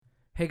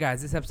Hey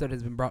guys, this episode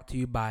has been brought to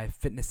you by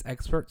Fitness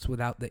Experts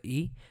without the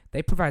E.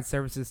 They provide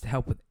services to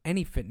help with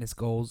any fitness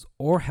goals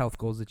or health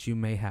goals that you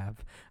may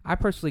have. I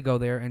personally go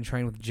there and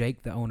train with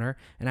Jake, the owner,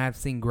 and I have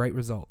seen great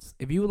results.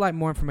 If you would like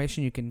more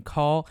information, you can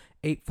call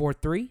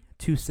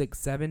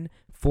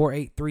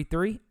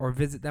 843-267-4833 or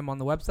visit them on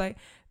the website,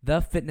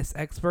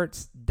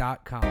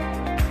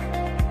 thefitnessexperts.com.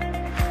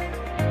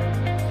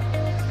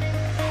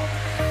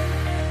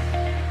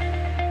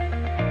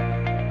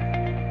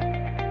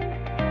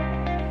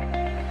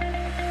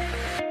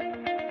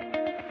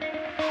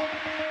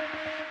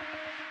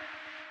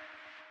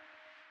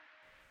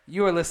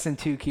 You are listening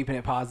to Keeping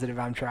It Positive.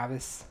 I'm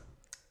Travis.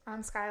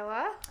 I'm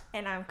Skyla.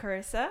 And I'm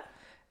Carissa.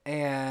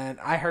 And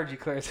I heard you,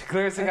 Clarissa.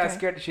 Clarissa got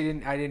scared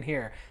that I didn't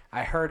hear.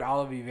 I heard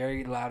all of you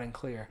very loud and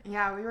clear.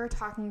 Yeah, we were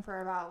talking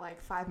for about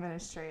 5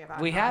 minutes straight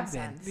about We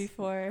nonsense. have been.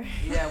 Before.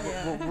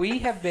 Yeah, we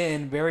have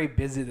been very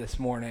busy this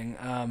morning,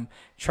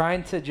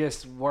 trying to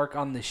just work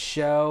on the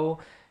show,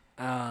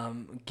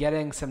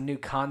 getting some new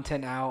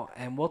content out,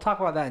 and we'll talk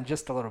about that in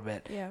just a little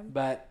bit. Yeah.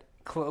 But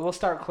we'll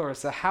start,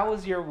 Clarissa. How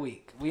was your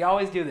week? We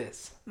always do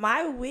this.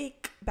 My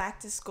week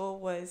back to school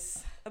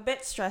was a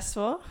bit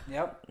stressful.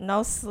 Yep.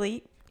 No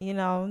sleep. You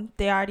know,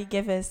 they already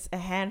give us a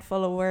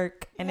handful of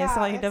work, and it's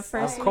only the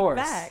first Of course.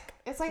 week back.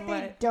 It's like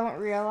they don't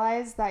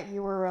realize that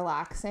you were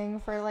relaxing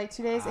for 2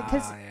 days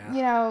because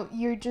yeah.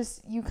 you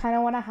kind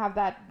of want to have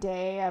that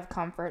day of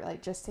comfort,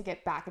 just to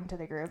get back into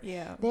the groove.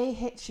 Yeah. They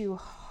hit you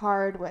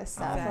hard with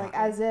stuff, Exactly.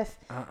 as if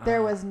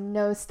there was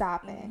no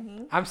stopping.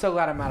 Mm-hmm. I'm so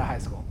glad I'm out of high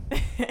school.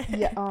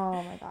 Yeah.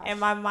 Oh my gosh. And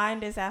my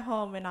mind is at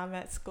home, and I'm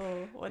at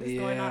school. What is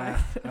going on?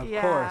 Of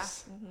Yeah.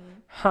 course. Mm-hmm.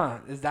 Huh?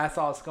 That's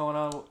all that's going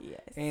on?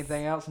 Yes.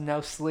 Anything else?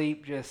 No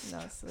sleep, just No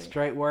sleep.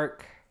 straight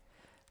work.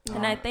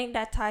 And I think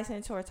that ties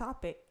into our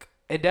topic.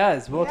 It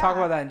does. We'll talk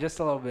Yeah. about that in just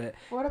a little bit.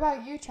 What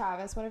about you,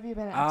 Travis? What have you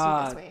been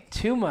up to this week?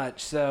 Too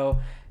much. So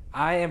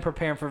I am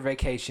preparing for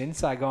vacation.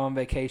 So I go on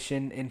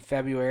vacation in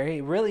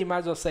February. Really, you might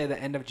as well say the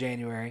end of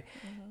January.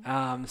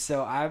 Mm-hmm.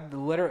 So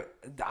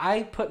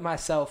I put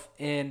myself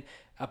in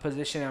a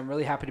position. I'm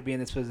really happy to be in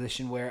this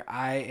position where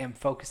I am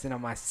focusing on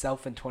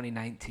myself in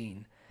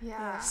 2019.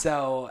 Yeah.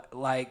 So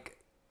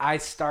I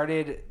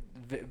started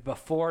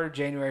before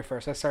January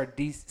 1st. I started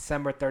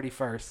December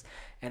 31st,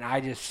 and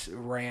I just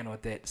ran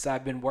with it. So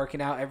I've been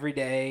working out every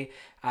day.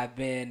 I've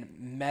been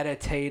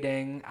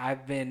meditating.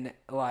 I've been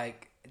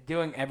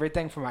doing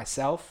everything for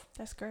myself.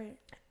 That's great.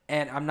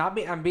 And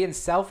I'm being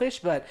selfish,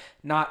 but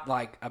not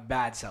a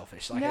bad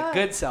selfish, a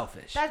good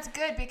selfish. That's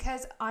good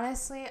because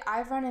honestly,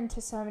 I've run into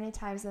so many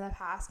times in the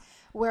past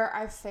where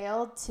I've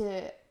failed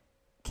to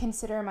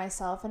consider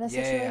myself in a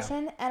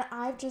situation and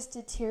I've just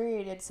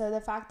deteriorated. So the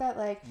fact that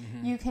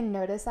you can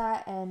notice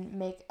that and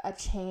make a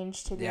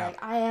change to be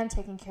I am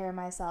taking care of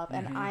myself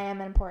and I am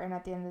important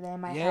at the end of the day,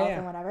 my health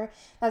and whatever,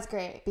 that's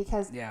great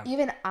because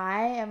even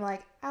I am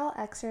I'll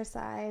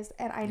exercise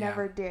and I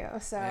never do.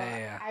 So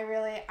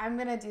I'm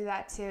gonna do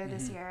that too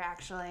this year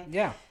actually.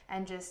 Yeah.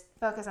 And just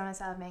focus on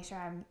myself, make sure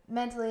I'm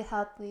mentally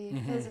healthy,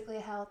 physically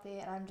healthy,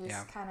 and I'm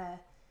just kind of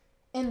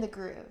in the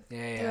groove.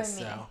 Doing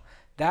me.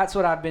 That's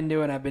what I've been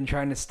doing. I've been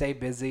trying to stay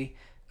busy.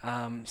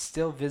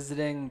 Still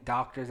visiting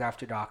doctors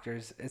after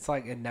doctors. It's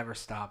it never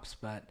stops,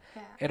 but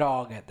it'll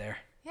all get there.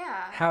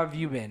 Yeah. How have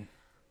you been?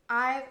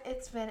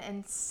 It's been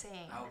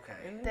insane.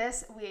 Okay.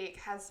 This week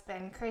has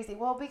been crazy.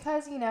 Well,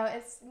 because,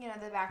 it's,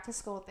 the back to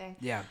school thing.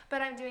 Yeah.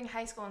 But I'm doing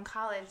high school and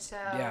college, so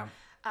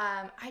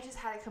I just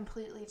had to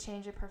completely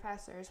change of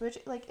professors, which,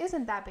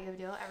 isn't that big of a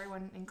deal.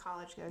 Everyone in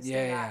college goes through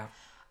that. Yeah.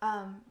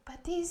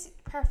 But these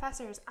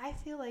professors, I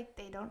feel like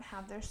they don't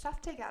have their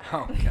stuff together.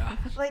 Oh, gosh.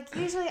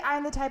 Usually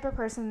I'm the type of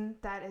person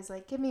that is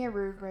give me a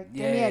rubric,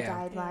 give me a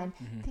guideline.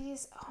 Yeah. Mm-hmm.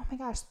 These, oh my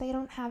gosh, they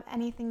don't have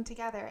anything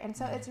together. And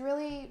so it's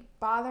really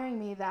bothering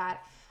me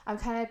that I'm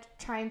kind of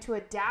trying to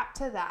adapt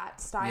to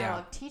that style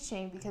of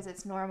teaching because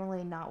it's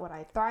normally not what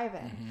I thrive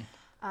in.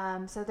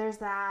 Mm-hmm. So there's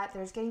that.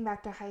 There's getting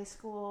back to high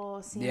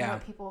school, seeing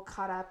what people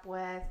caught up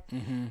with,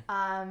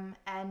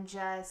 and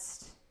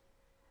just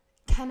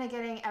kind of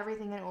getting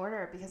everything in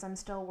order because I'm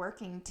still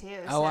working too.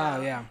 Oh, wow,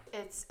 yeah.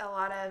 It's a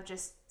lot of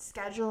just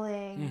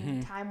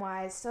scheduling,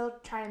 time-wise, still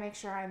trying to make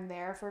sure I'm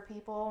there for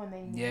people when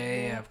they need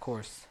me. Yeah, of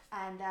course.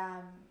 And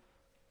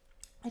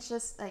it's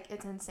just,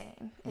 it's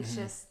insane. It's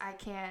just,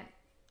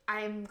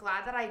 I'm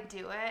glad that I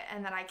do it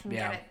and that I can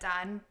get it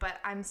done, but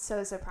I'm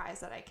so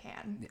surprised that I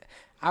can.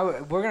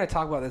 We're going to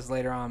talk about this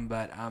later on,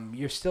 but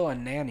you're still a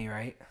nanny,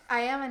 right? I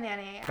am a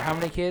nanny. For how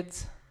many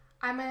kids?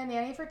 I'm a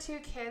nanny for 2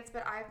 kids,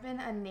 but I've been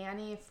a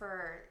nanny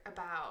for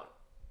about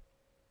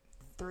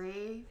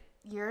 3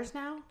 years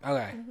now.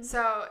 Okay.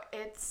 So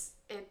it's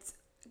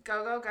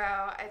go.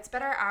 It's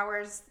better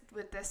hours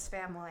with this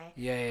family.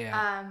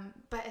 Yeah.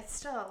 But it's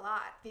still a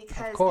lot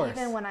because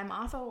even when I'm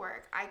off of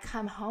work, I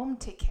come home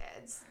to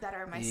kids that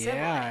are my siblings.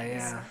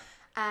 Yeah.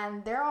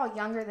 And they're all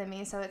younger than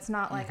me, so it's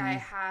not like I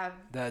have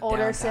The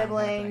older downtime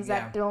siblings thing,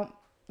 that don't,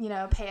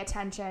 pay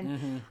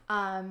attention.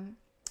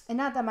 And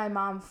not that my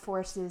mom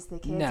forces the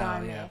kids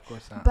on me. No, of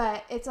course not.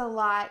 But it's a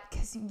lot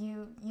because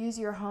you use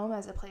your home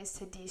as a place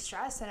to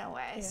de-stress in a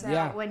way. So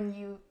when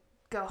you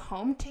go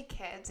home to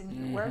kids and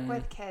you work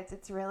with kids,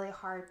 it's really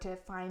hard to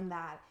find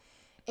that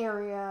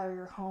area or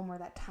your home or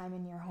that time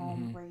in your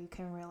home where you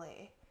can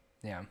really,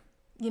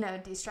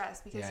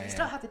 de-stress, because you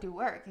still have to do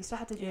work. You still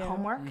have to do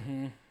homework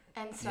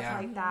and stuff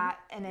like that.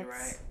 And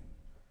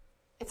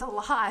it's a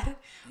lot,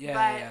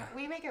 but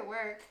we make it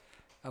work.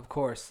 Of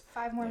course.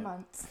 5 more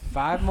months.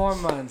 5 more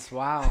months.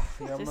 Wow.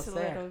 You're almost Just a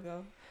there. little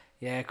ago.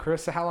 Yeah,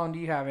 Carissa, how long do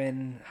you have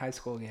in high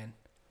school again?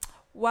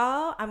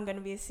 Well, I'm going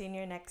to be a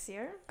senior next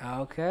year.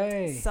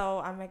 Okay. So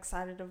I'm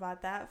excited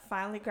about that.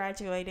 Finally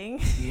graduating.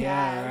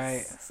 Yeah,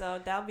 right. So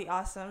that'll be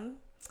awesome.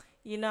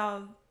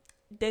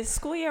 This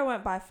school year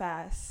went by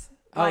fast.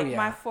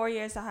 My 4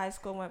 years of high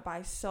school went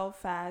by so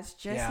fast.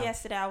 Just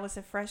yesterday I was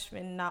a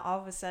freshman. Now all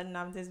of a sudden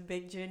I'm this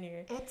big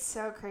junior. It's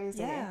so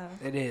crazy. Yeah.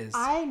 It is.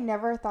 I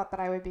never thought that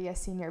I would be a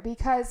senior,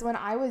 because when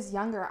I was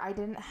younger, I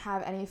didn't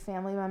have any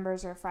family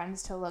members or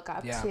friends to look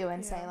up to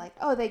and say like,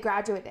 oh, they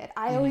graduated.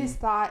 I always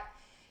thought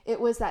it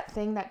was that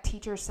thing that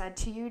teachers said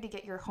to you to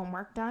get your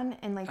homework done.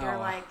 And like, they're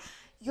like,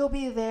 you'll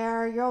be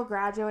there, you'll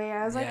graduate.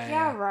 I was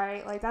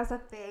right. Like, that's a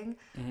thing.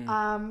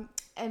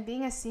 And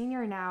being a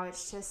senior now,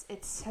 it's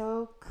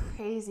so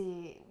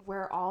crazy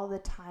where all the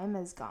time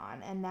is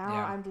gone. And now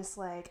I'm just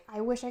like, I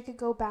wish I could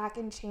go back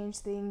and change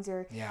things,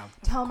 or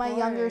tell my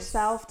younger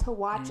self to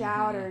watch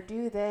out or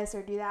do this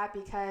or do that,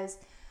 because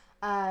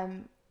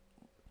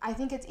I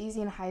think it's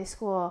easy in high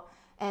school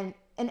and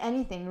in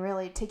anything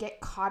really to get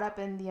caught up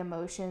in the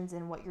emotions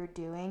and what you're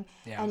doing.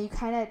 And you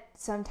kind of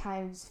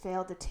sometimes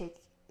fail to take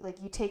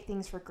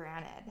things for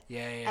granted.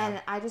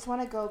 And I just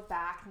want to go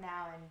back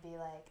now and be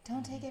like,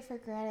 don't take it for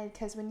granted,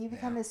 because when you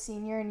become a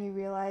senior and you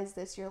realize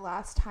this your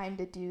last time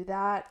to do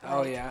that.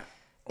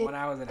 When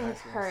I was in high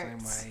school,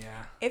 hurts. same way,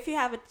 If you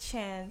have a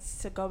chance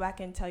to go back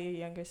and tell your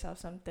younger self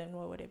something,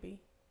 what would it be?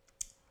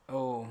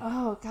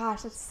 Oh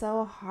gosh, it's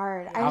so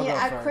hard. I mean,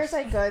 at first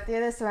I go through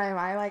this in my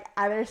mind, like,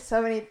 there's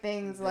so many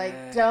things,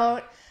 like,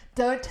 don't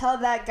tell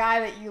that guy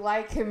that you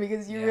like him,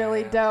 because you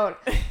really don't.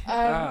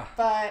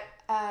 But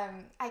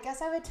I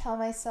guess I would tell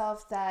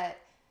myself that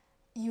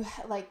you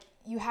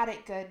had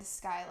it good,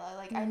 Skyla.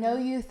 Like, I know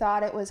you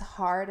thought it was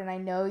hard, and I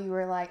know you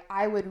were like,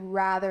 I would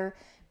rather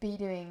be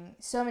doing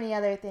so many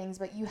other things,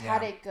 but you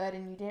had it good,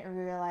 and you didn't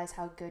realize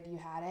how good you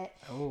had it.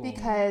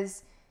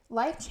 Because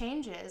life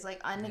changes,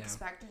 like,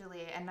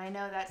 unexpectedly. And I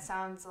know that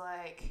sounds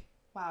like,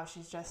 wow,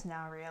 she's just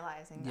now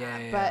realizing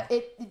that. But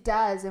it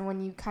does. And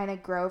when you kind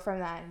of grow from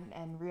that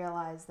and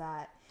realize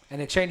that. And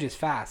it changes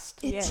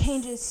fast. It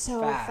changes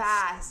so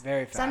fast.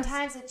 Very fast.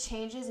 Sometimes it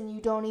changes and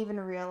you don't even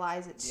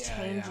realize it's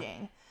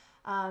changing.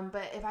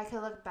 But if I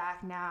could look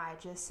back now,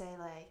 I'd just say,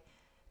 like,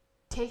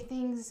 take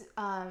things,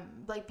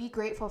 like, be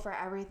grateful for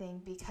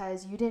everything,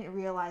 because you didn't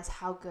realize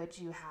how good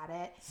you had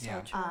it.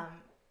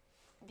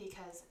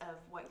 Because of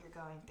what you're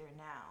going through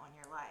now in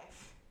your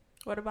life.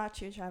 What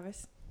about you,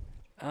 Travis?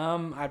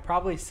 I'd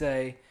probably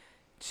say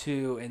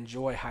to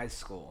enjoy high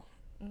school.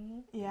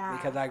 Yeah.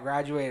 Because I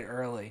graduated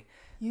early.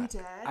 You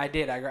did? I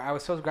did. I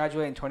was supposed to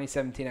graduate in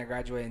 2017. I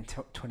graduated in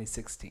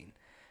 2016.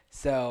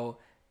 So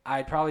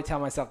I'd probably tell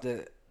myself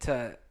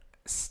to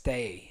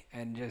stay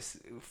and just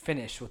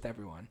finish with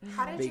everyone.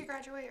 How did you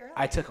graduate early?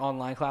 I took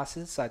online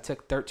classes. So I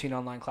took 13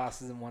 online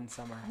classes in one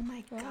summer. Oh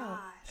my gosh.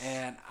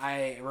 And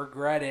I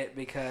regret it,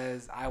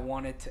 because I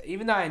wanted to,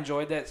 even though I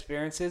enjoyed the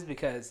experiences,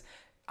 because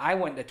I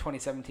went to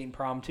 2017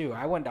 prom too.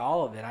 I went to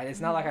all of it.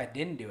 It's not like I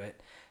didn't do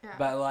it.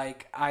 But,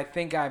 like, I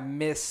think I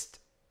missed,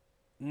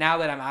 now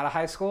that I'm out of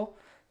high school,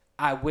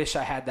 I wish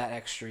I had that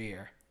extra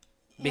year.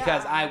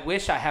 Because I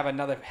wish I had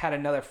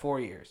another 4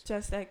 years.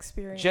 Just to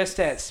experience. Just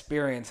to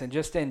experience and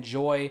just to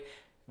enjoy,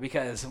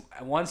 because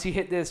once you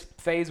hit this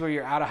phase where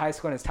you're out of high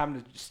school and it's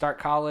time to start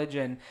college,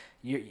 and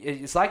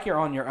it's like you're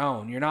on your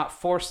own. You're not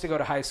forced to go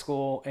to high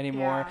school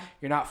anymore.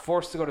 You're not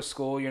forced to go to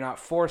school. You're not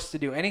forced to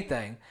do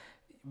anything.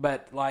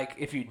 But, like,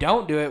 if you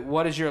don't do it,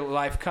 what does your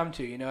life come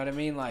to? You know what I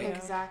mean? Like,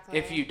 exactly.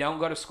 If you don't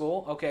go to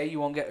school, okay, you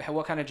won't get,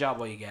 what kind of job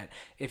will you get?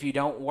 If you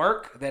don't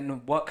work,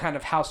 then what kind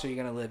of house are you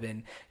going to live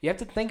in? You have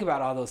to think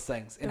about all those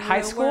things. In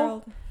high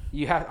school, all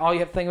you have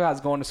to think about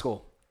is going to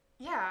school.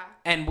 Yeah.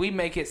 And we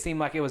make it seem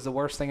like it was the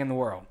worst thing in the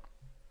world.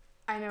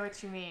 I know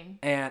what you mean.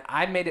 And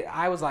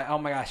I was like, oh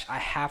my gosh, I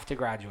have to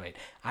graduate.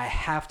 I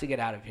have to get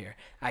out of here.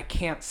 I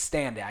can't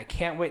stand it. I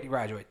can't wait to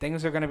graduate.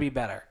 Things are going to be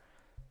better.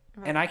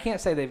 Right. And I can't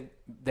say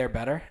they're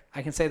better.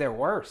 I can say they're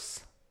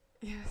worse.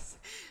 Yes.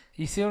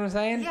 You see what I'm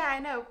saying? Yeah, I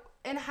know.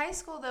 In high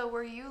school, though,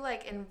 were you,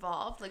 like,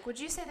 involved? Like, would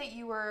you say that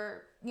you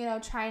were,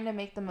 trying to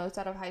make the most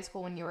out of high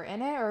school when you were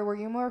in it? Or were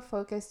you more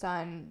focused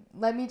on,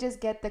 let me just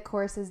get the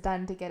courses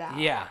done to get out?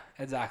 Yeah,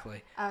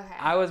 exactly. Okay.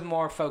 I was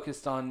more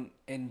focused on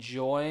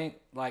enjoying,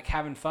 like,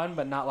 having fun,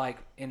 but not, like,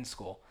 in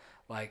school.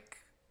 Like,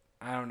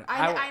 I don't know.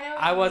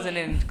 I wasn't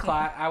in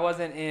class.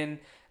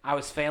 I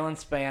was failing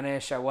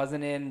Spanish. I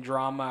wasn't in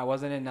drama. I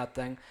wasn't in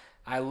nothing.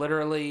 I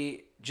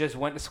literally just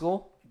went to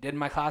school, did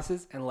my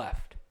classes, and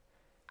left.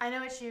 I know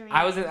what you mean.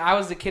 I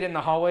was the kid in the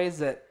hallways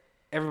that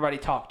everybody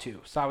talked to,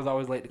 so I was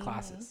always late to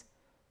classes.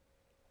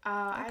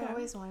 I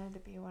always wanted to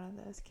be one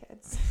of those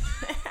kids.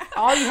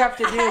 All you have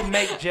to do is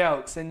make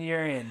jokes, and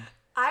you're in.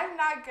 I'm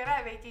not good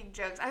at making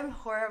jokes. I'm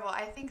horrible.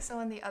 I think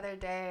someone the other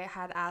day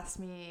had asked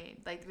me,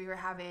 like, we were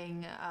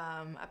having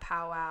a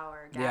powwow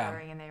or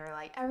gathering, and they were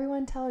like,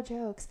 everyone tell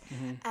jokes.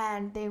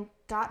 And they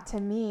got to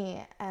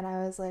me, and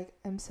I was like,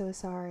 I'm so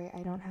sorry.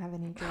 I don't have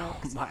any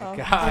jokes. Oh, my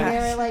God. And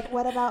they were like,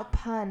 what about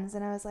puns?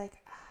 And I was like,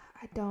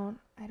 I don't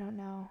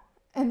know.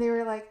 And they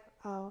were like,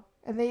 oh.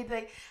 And they,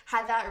 like,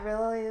 had that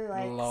really,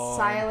 like, Lord.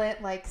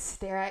 silent, like,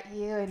 stare at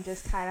you and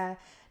just kind of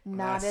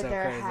nodded so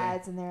their crazy.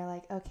 heads, and they're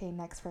like, okay,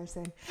 next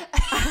person.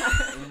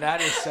 That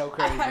is so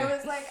crazy. I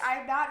was like,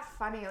 I'm not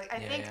funny. Like, I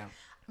think yeah.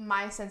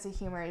 my sense of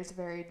humor is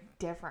very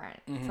different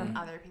from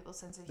other people's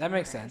sense of humor. That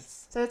makes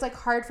sense. So it's like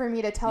hard for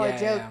me to tell a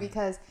joke Yeah.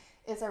 because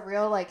it's a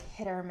real like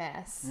hit or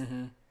miss.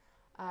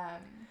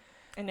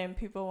 And then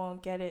people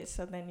won't get it,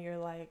 so then you're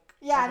like,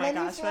 Yeah, oh and my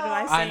then gosh, you what do feel-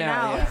 I I say know,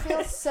 now? yeah. You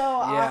feel so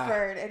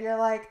awkward, and you're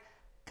like,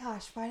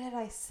 gosh, why did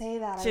I say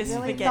that? Just I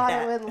really forget thought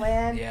that. it would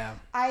land. Yeah.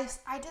 I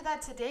did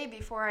that today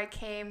before I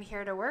came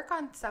here to work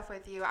on stuff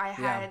with you. I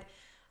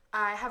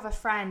have a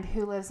friend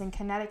who lives in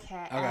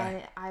Connecticut,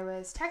 and I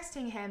was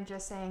texting him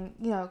just saying,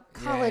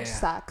 college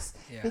sucks,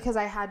 because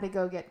I had to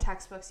go get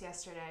textbooks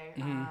yesterday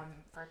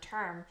for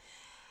term.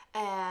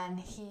 And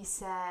he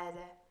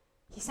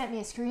sent me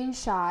a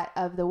screenshot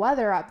of the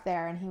weather up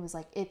there, and he was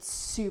like, it's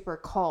super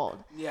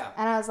cold. Yeah.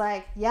 And I was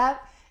like,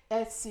 yep,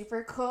 it's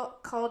super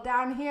cold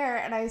down here.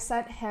 And I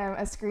sent him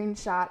a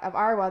screenshot of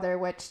our weather,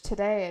 which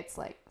today it's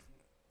like,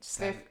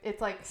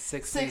 it's like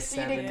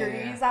 60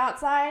 degrees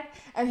outside.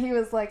 And he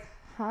was like,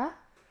 huh?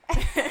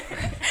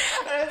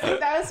 I was like,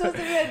 that was supposed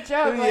to be a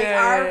joke. Like,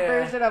 our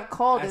version of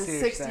cold is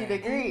 60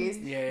 degrees.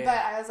 Yeah. But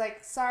I was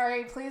like,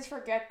 sorry, please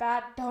forget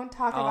that. Don't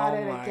talk about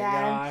it again.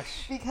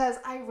 Gosh. Because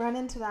I run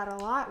into that a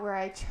lot where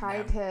I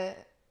try to...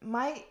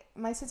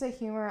 My sense of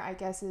humor, I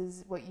guess,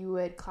 is what you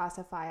would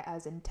classify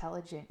as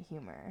intelligent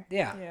humor.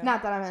 Yeah.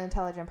 Not that I'm an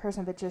intelligent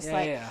person, but just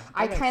I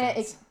That kind makes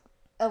of... sense.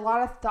 A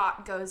lot of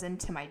thought goes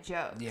into my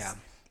jokes. Yeah.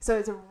 So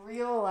it's a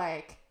real,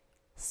 like,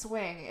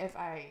 swing if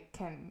I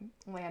can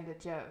land a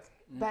joke.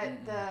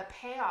 But the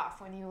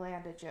payoff when you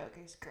land a joke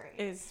is great.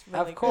 It's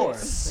really Of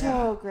course. It's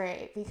so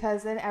great,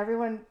 because then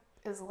everyone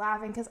is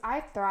laughing, because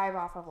I thrive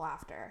off of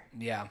laughter.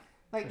 Yeah.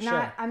 Like, For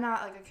sure. I'm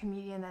not like a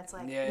comedian that's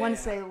like, Yeah,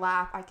 once yeah. they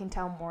laugh, I can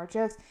tell more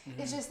jokes.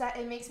 It's just that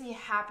it makes me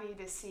happy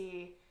to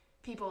see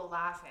people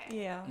laughing.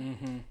 Yeah.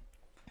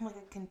 Like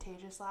a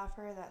contagious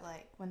laugher that,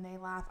 like, when they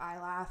laugh, I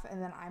laugh,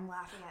 and then I'm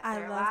laughing at I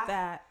their love laugh.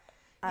 that.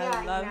 I Yeah,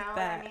 love you know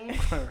that. what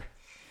I mean?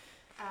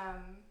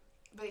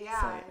 But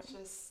yeah, So, it's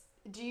just,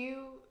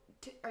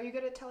 are you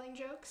good at telling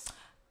jokes?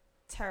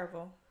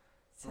 Terrible.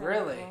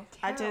 Really?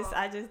 I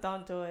just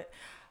don't do it.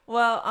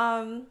 Well,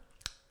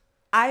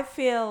 I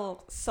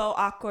feel so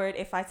awkward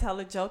if I tell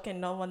a joke and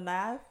no one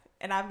laugh.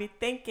 And I'll be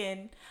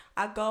thinking,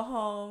 I go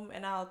home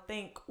and I'll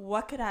think,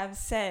 what could I have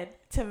said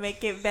to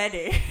make it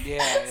better?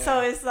 Yeah. So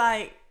it's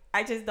like,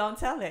 I just don't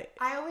tell it.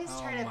 I always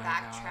try to my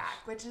backtrack,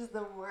 gosh. which is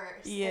the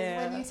worst. is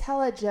Yeah. when you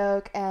tell a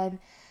joke and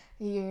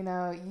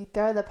you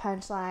throw the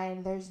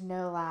punchline, there's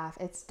no laugh,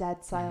 it's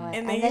dead silent,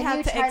 And then you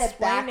have to try to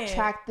explain it.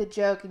 backtrack the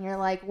joke, and you're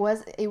like,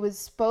 it was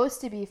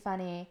supposed to be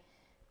funny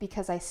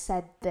because I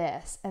said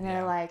this, and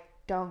they're like,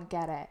 don't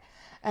get it,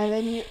 and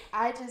then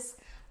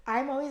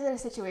I'm always in a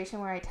situation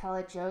where I tell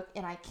a joke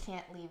and I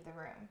can't leave the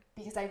room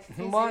because I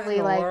What in physically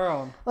the like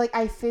world?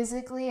 I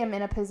physically am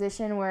in a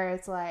position where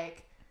it's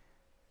like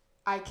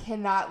I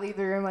cannot leave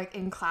the room, like,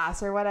 in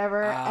class or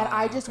whatever, and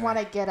I just want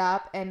to get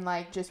up and,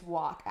 like, just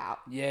walk out.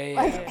 Yeah,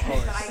 Like, of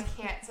course. but I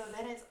can't. So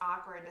then it's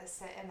awkward to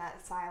sit in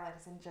that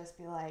silence and just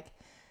be like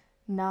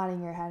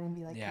nodding your head and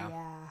be like,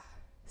 yeah.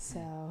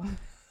 So.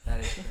 That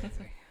is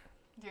crazy.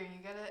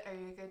 Are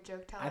you a good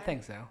joke teller? I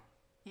think so.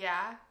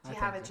 Yeah. Do you I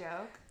have a think so.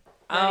 joke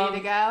ready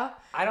to go?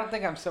 I don't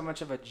think I'm so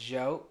much of a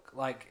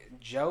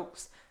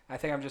jokes. I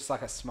think I'm just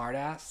like a smart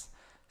ass.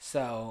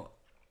 So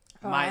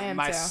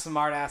my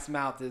smart ass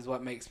mouth is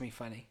what makes me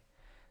funny.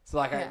 So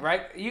like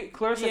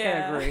Clarissa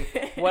can agree.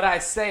 What I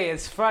say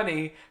is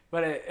funny,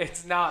 but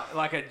it's not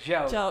like a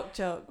joke.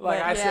 Joke.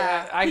 Like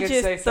I he could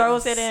just say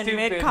throws something it in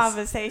stupid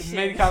mid-conversation.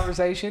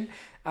 Mid-conversation.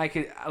 I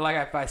could, like,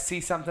 if I see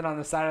something on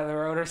the side of the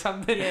road or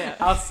something,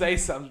 I'll say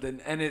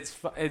something, and it's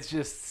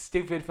just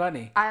stupid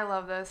funny. I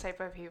love those type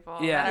of people.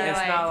 Yeah,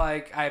 it's not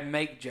like I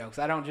make jokes.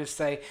 I don't just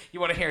say, "You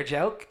want to hear a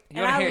joke?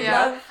 You want to hear a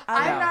joke?"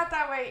 I'm not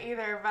that way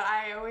either, but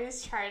I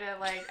always try to,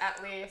 like,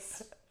 at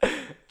least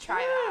try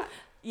that.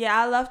 Yeah,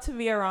 I love to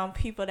be around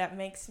people that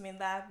makes me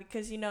laugh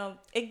because,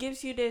 it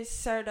gives you this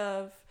sort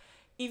of,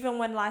 even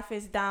when life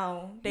is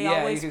down, they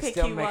always you can pick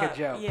still you make up. a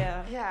joke.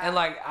 Yeah. And,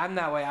 like, I'm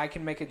that way. I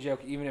can make a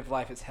joke even if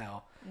life is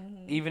hell.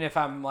 Mm-hmm. Even if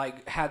I'm,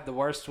 like, had the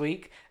worst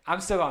week,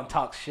 I'm still going to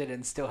talk shit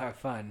and still have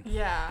fun.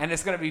 Yeah. And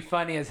it's going to be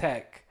funny as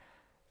heck.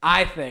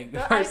 I think.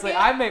 Personally,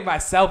 I make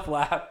myself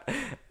laugh.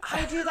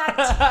 I do that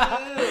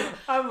too.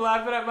 I'm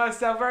laughing at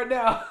myself right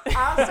now.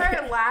 I'll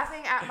start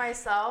laughing at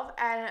myself,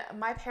 and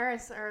my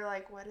parents are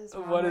like, "What is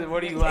wrong What with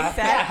are you?" you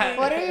laughing at?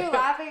 What are you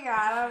laughing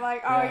at? I'm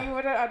like, "Oh, Yeah. you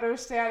wouldn't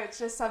understand. It's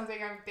just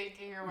something I'm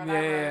thinking or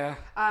whatever." Yeah.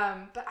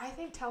 But I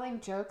think telling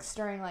jokes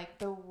during like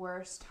the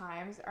worst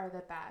times are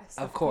the best.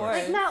 Of course.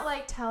 Like not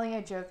like telling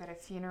a joke at a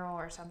funeral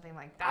or something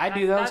like that. I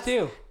do those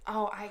too.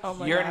 Oh,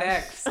 You're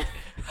next.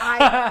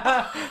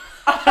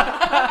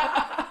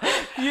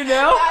 You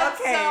know? That's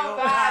so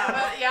bad.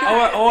 But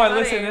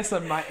yeah.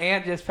 Listen. My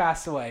aunt just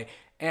passed away.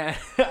 And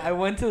I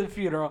went to the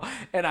funeral,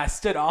 and I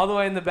stood all the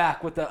way in the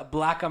back with the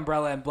black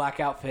umbrella and black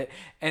outfit.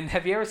 And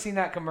have you ever seen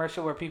that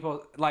commercial where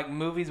people, like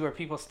movies where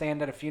people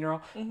stand at a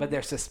funeral, but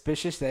they're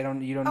suspicious? You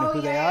don't know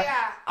who they are.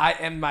 Yeah.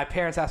 And my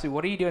parents asked me,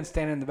 "What are you doing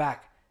standing in the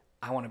back?"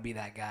 I want to be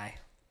that guy.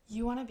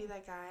 You want to be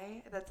that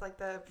guy? That's like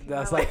the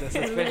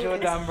suspicious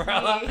with the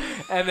umbrella,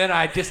 and then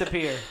I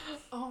disappear.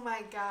 Oh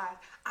my god,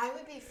 I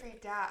would be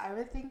freaked out. I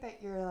would think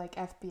that you're like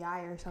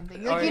FBI or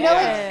something. Like,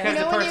 because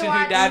the person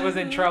who died was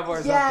in trouble or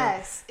something.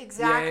 Yes,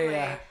 exactly.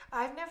 Yeah.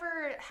 I've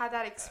never had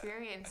that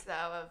experience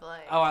though of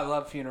like. Oh, I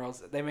love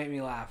funerals. They make me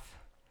laugh.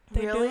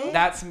 Really?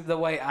 That's the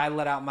way I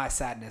let out my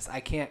sadness. I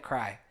can't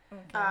cry.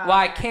 Well,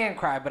 I can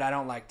cry, but I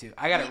don't like to.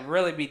 I gotta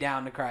really be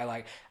down to cry.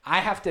 Like I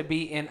have to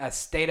be in a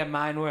state of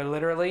mind where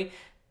literally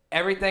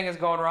everything is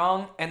going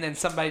wrong, and then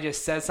somebody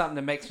just says something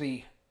that makes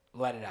me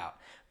let it out.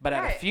 But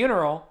at a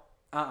funeral,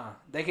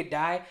 they could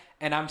die,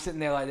 and I'm sitting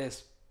there like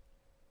this.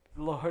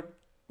 Lord,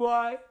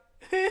 why?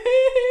 And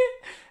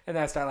then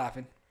I start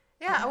laughing.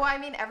 Yeah, well, I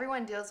mean,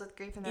 everyone deals with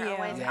grief in their own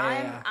ways.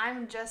 Yeah.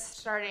 I'm just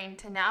starting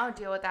to now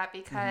deal with that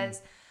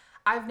because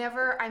I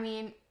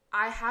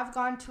have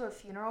gone to a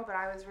funeral, but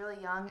I was really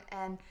young,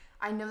 and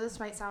I know this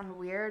might sound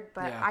weird,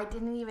 but I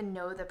didn't even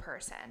know the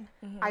person.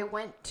 I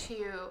went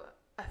to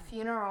a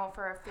funeral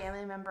for a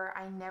family member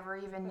I never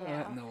even knew.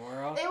 What in the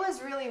world? It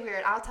was really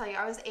weird. I'll tell you.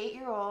 I was 8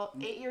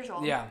 years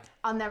old. Yeah.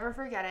 I'll never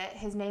forget it.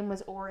 His name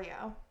was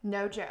Oreo.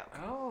 No joke.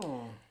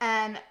 Oh.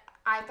 And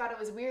I thought it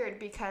was weird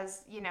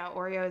because,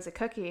 Oreo is a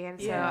cookie.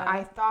 And so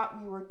I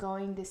thought we were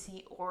going to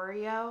see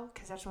Oreo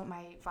because that's what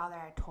my father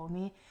had told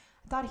me.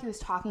 I thought he was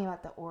talking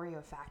about the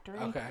Oreo factory.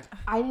 Okay.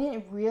 I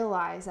didn't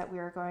realize that we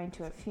were going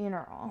to a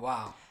funeral.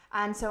 Wow.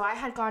 And so I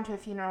had gone through a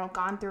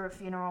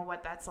funeral,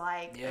 what that's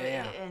like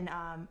in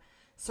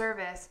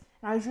service.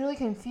 And I was really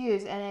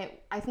confused. And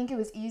I think it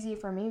was easy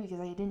for me because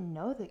I didn't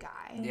know the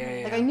guy.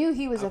 Yeah. Like I knew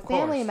he was a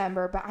family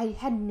member, but I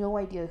had no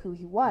idea who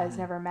he was.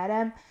 Never met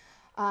him.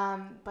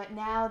 But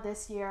now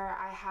this year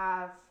I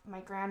have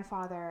my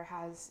grandfather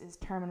is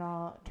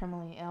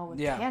terminally ill with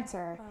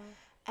cancer,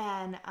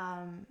 and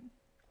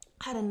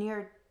had a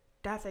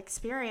near-death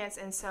experience,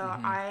 and so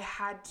I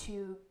had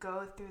to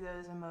go through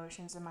those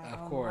emotions in my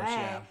own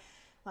way,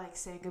 like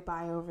say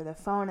goodbye over the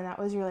phone, and that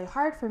was really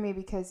hard for me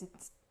because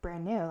it's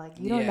brand new. Like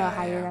you don't know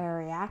how you're gonna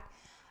react,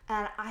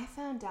 and I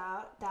found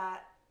out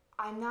that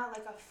I'm not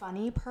like a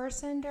funny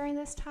person during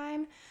this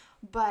time,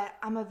 but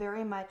I'm a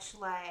very much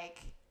like.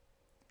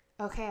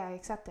 Okay, I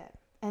accept it.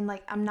 And,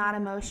 like, I'm not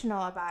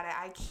emotional about it.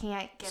 I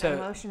can't get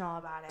emotional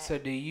about it. So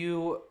do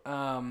you,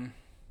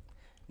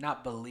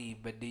 not believe,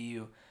 but do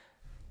you,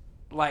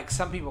 like,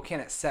 some people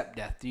can't accept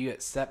death. Do you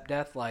accept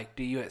death? Like,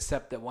 do you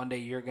accept that one day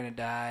you're going to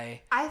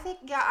die? I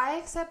think, I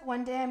accept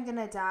one day I'm going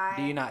to die.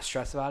 Do you not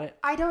stress about it?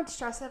 I don't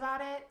stress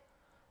about it.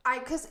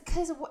 Because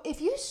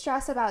if you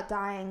stress about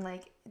dying,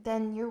 like,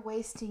 then you're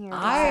wasting your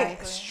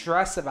life. I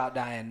stress about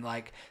dying.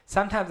 Like,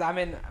 sometimes I'm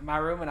in my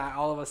room and I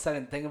all of a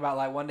sudden think about,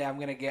 like, one day I'm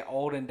going to get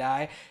old and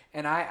die,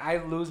 and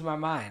I lose my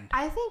mind.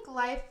 I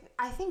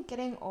think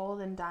getting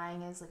old and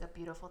dying is, like, a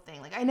beautiful thing.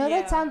 Like, I know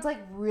that sounds, like,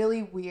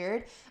 really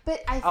weird,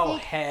 but I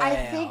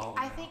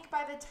think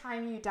by the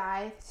time you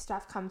die,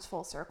 stuff comes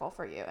full circle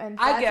for you. And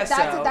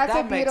that's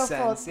a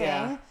beautiful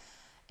thing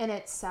in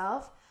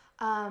itself.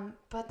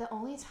 But the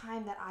only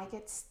time that I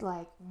get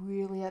like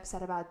really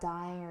upset about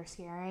dying or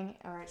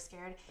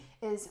scared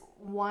is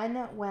one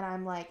when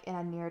I'm like in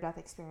a near-death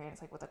experience,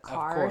 like with a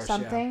car or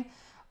something,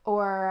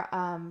 or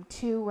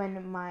two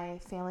when my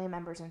family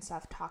members and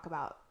stuff talk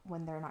about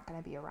when they're not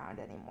going to be around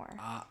anymore.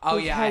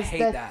 I hate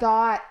that.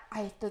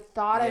 The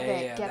thought of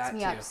it gets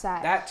me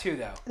upset. That too,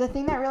 though. The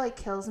thing that really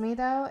kills me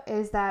though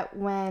is that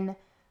when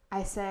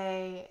I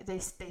say they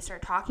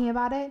start talking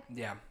about it.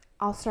 Yeah.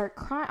 I'll start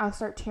crying. I'll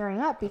start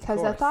tearing up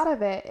because the thought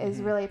of it is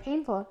really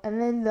painful.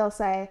 And then they'll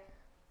say,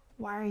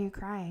 "Why are you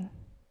crying?"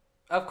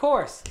 Of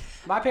course.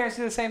 My parents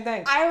do the same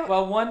thing.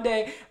 Well, one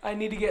day I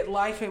need to get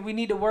we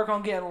need to work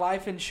on getting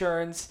life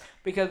insurance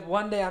because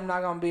one day I'm not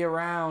going to be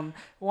around.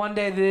 One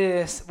day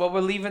we're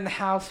leaving the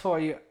house for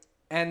you.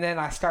 And then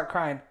I start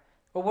crying.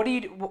 Well,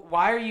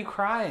 why are you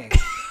crying?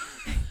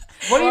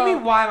 What do you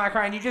mean, why am I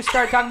crying? You just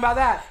start talking about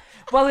that.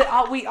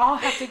 Well, we all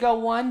have to go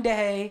one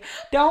day.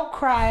 Don't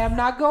cry. I'm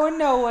not going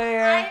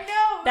nowhere. I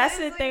know. That's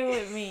the thing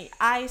with me.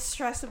 I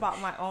stress about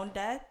my own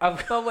death.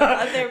 But with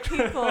other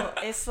people,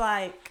 it's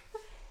like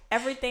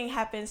everything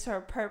happens for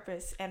a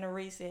purpose and a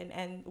reason.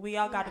 And we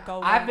all got to go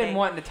one I've been day.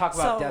 wanting to talk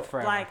about death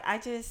forever. Like, I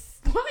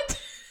just...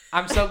 What?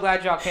 I'm so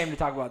glad y'all came to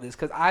talk about this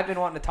because I've been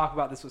wanting to talk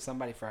about this with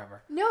somebody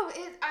forever. No,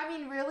 I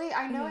mean, really,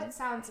 I know it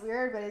sounds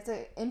weird, but it's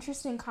an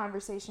interesting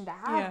conversation to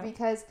have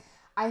because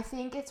I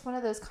think it's one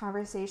of those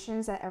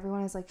conversations that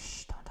everyone is like,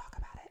 shh, don't talk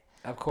about it.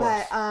 Of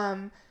course. But,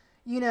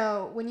 you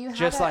know, when you have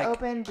Just that like,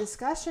 open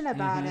discussion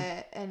about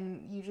it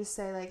and you just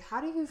say, like,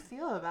 how do you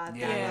feel about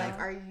that? Like,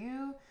 are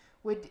you,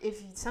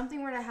 if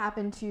something were to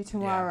happen to you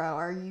tomorrow,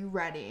 are you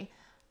ready?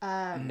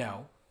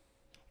 No.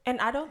 And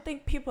I don't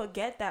think people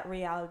get that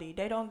reality.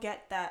 They don't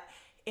get that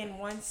in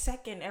 1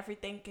 second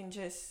everything can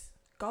just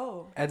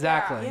go.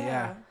 Exactly,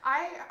 yeah.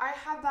 I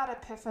had that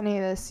epiphany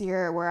this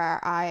year where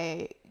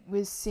I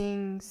was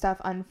seeing stuff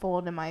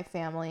unfold in my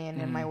family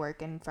and in my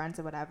work and friends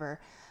and whatever.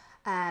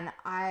 And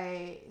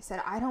I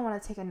said, I don't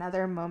want to take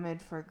another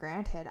moment for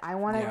granted. I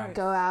want to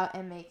go out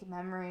and make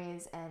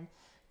memories and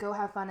go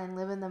have fun and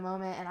live in the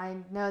moment. And I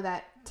know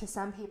that to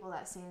some people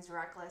that seems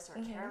reckless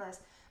or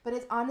careless, but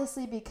it's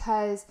honestly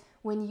because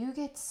when you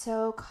get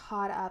so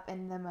caught up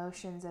in the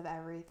emotions of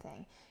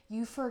everything,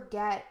 you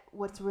forget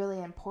what's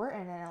really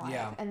important in life.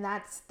 Yeah. And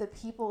that's the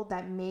people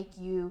that make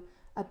you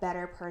a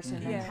better person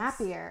and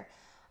happier.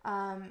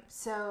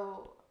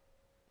 So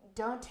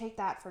don't take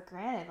that for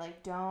granted.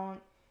 Like, don't,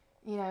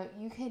 you know,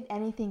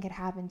 anything could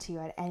happen to you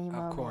at any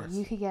moment. Of course.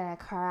 You could get in a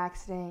car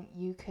accident.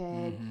 You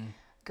could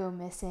go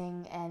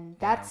missing. And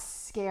that's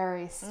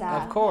scary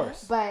stuff. Of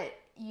course. But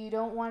you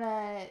don't want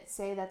to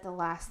say that the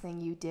last thing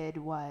you did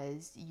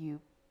was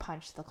you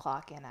punch the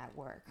clock in at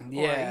work. Or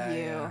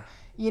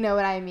you know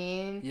what I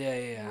mean?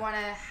 Yeah. You want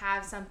to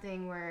have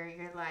something where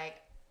you're like,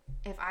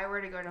 if I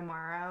were to go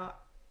tomorrow,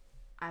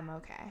 I'm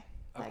okay.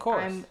 Of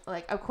course.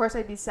 Of course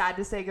I'd be sad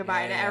to say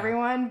goodbye to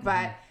everyone,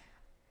 but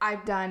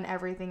I've done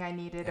everything I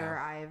needed or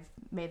I've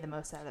made the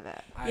most out of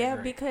it. I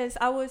agree. Because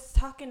I was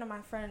talking to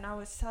my friend and I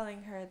was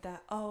telling her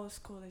that,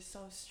 school is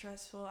so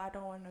stressful. I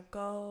don't want to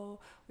go.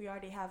 We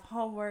already have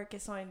homework.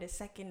 It's only the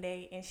second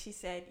day. And she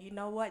said, you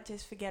know what?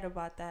 Just forget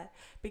about that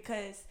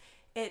because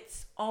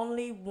it's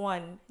only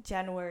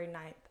January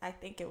 9th. I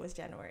think it was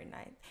January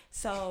 9th.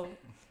 So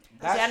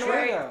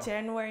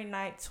January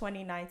 9th,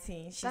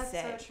 2019, she said.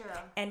 That's so true.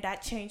 And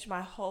that changed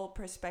my whole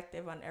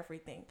perspective on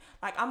everything.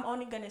 Like, I'm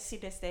only going to see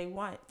this day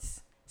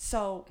once.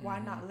 So why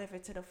not live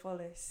it to the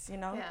fullest, you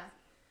know? Yeah.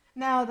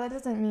 No, that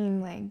doesn't mean,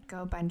 like,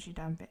 go bungee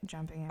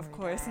jumping every Of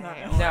course day.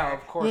 not. No,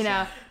 of course you know,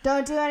 not.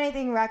 Don't do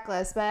anything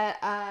reckless. But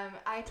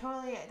I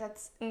totally,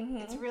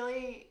 it's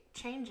really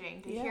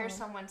changing to hear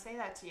someone say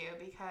that to you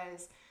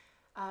because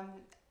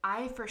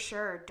I for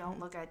sure don't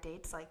look at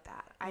dates like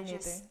that.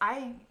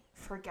 I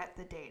forget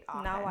the date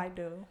often. Now I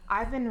do.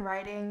 I've been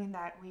writing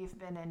that we've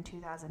been in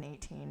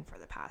 2018 for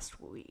the past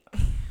week.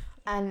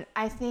 And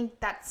I think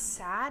that's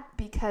sad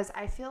because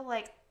I feel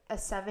like a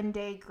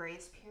 7-day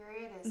grace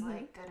period is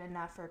like good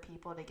enough for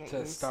people to get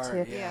used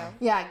to.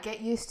 Yeah,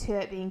 get used to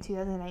it being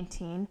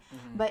 2019.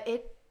 But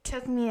it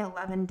took me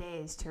 11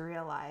 days to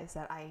realize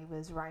that I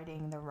was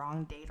writing the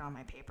wrong date on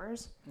my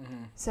papers.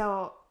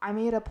 So I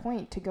made a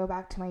point to go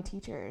back to my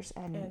teachers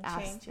and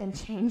ask and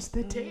change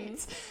the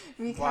dates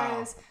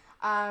because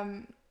I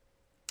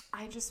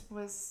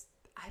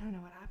don't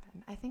know what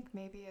happened. I think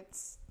maybe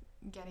it's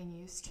getting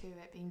used to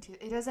it being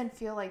it doesn't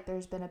feel like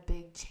there's been a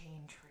big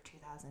change for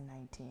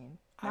 2019.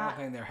 I don't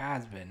think there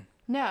has been.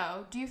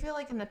 No. Do you feel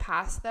like in the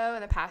past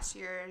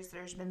years,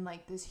 there's been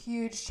like this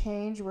huge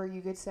change where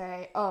you could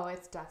say, oh,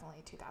 it's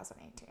definitely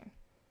 2018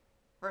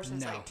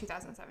 versus like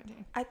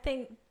 2017? I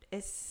think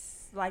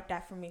it's like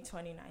that for me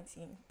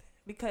 2019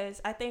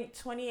 because I think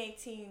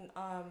 2018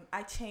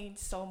 I changed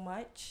so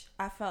much.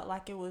 I felt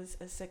like it was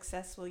a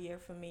successful year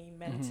for me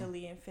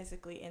mentally and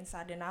physically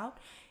inside and out.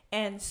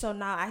 And so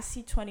now I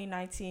see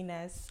 2019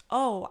 as,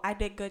 I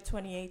did good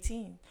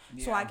 2018.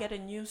 Yeah. So I get a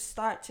new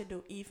start to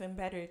do even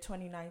better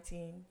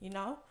 2019, you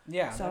know?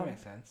 Yeah, that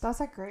makes sense.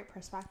 That's a great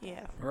perspective.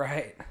 Yeah.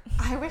 Right.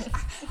 I wish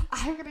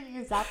I'm going to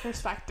use that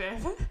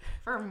perspective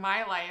for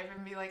my life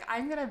and be like,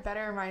 I'm going to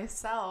better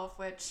myself,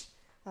 which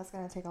that's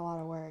going to take a lot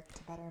of work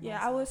to better myself. Yeah,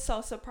 I was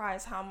so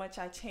surprised how much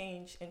I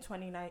changed in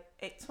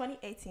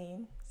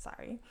 2018.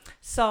 Sorry.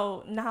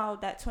 So now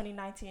that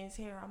 2019 is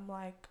here, I'm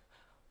like,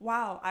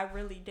 wow, I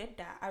really did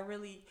that. I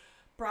really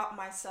brought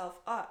myself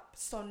up.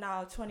 So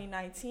now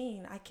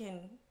 2019, I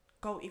can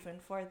go even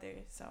further.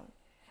 So,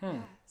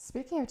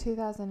 Speaking of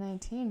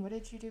 2019, what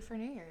did you do for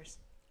New Year's?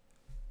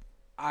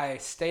 I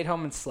stayed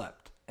home and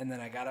slept, and then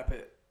I got up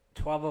at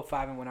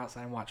 12:05 and went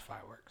outside and watched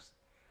fireworks.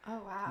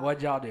 Oh wow!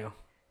 What'd y'all do?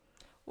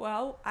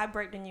 Well, I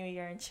break the New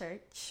Year in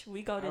church.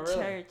 We go to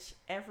church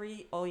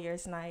every Old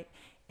Year's night,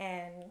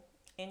 and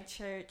in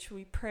church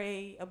we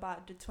pray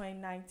about the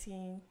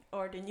 2019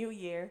 or the new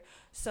year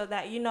so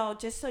that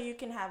just so you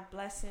can have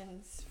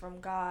blessings from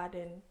God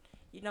and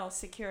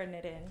securing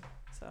it in.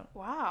 So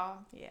wow.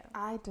 Yeah,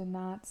 I did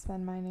not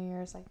spend my New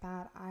Year's like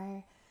that.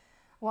 I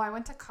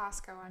went to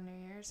Costco on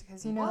New Year's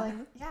because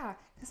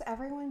because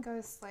everyone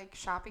goes like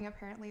shopping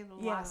apparently the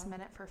last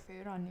minute for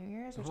food on New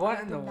Year's. What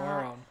in the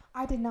world?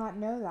 I did not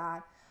know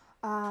that.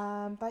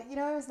 But it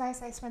was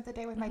nice. I spent the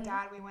day with my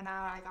dad. We went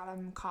out. I got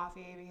him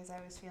coffee because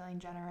I was feeling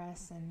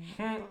generous and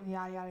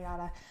yada yada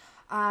yada.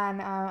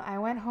 And I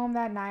went home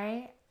that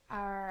night.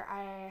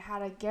 I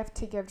had a gift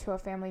to give to a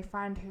family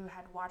friend who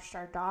had watched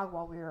our dog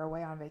while we were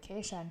away on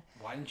vacation.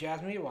 Why didn't you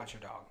ask me to watch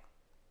your dog?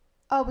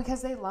 Oh,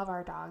 because they love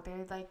our dog.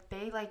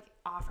 They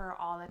offer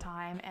all the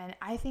time, and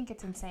I think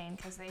it's insane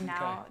because they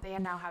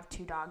now have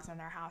 2 dogs in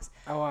their house.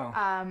 Oh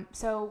wow.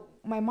 So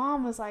my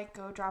mom was like,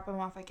 "Go drop him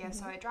off a gift."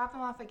 So I drop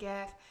him off a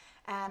gift,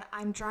 and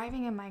I'm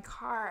driving in my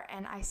car,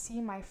 and I see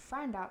my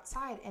friend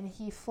outside, and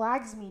he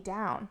flags me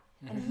down,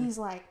 and he's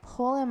like,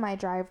 "Pull in my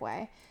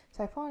driveway."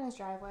 So I pull in his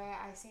driveway.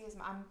 I see his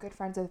mom. I'm good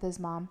friends with his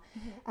mom.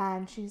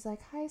 And she's like,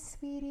 "Hi,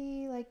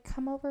 sweetie. Like,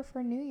 come over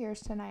for New Year's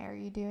tonight. Are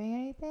you doing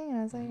anything?" And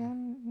I was like,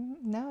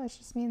 "No, it's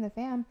just me and the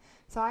fam."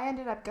 So I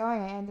ended up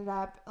going. I ended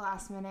up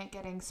last minute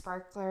getting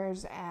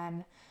sparklers,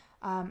 and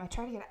I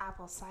tried to get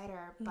apple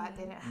cider, but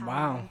they didn't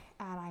have any.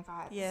 And I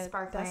got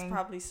sparkling. That's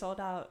probably sold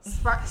out.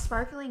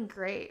 Sparkling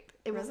grape.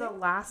 It was the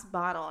last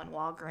bottle in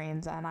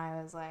Walgreens, and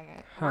I was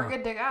like, "We're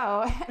good to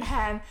go."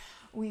 And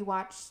we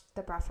watched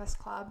The Breakfast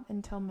Club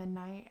until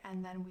midnight,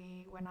 and then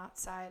we went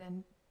outside,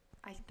 and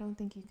I don't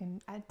think you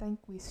can. I think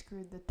we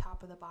screwed the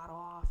top of the bottle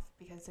off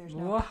because there's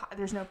no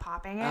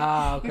popping it.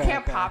 Oh, okay, you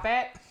can't pop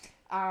it.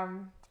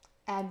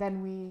 And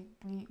then we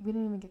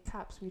didn't even get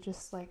cups. We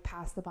just like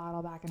passed the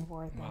bottle back and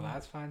forth. Well,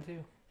 that's fine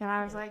too. And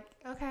I was like,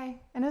 okay.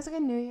 And it was a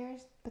good New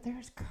Year's, but there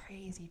was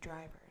crazy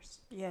drivers.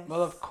 Yes.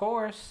 Well, of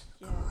course.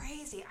 Yes.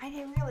 Crazy. I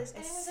didn't realize.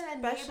 And it was in a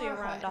especially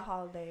neighborhood. around the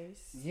holidays.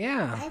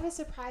 Yeah. I was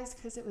surprised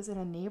because it was in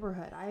a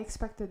neighborhood. I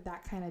expected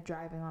that kind of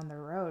driving on the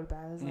road, but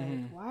I was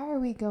like, why are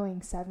we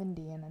going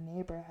 70 in a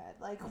neighborhood?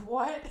 Like,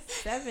 what?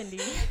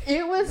 70?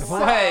 It was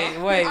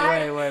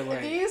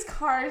Wait. These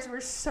cars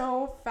were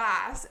so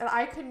fast, and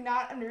I could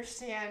not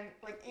understand.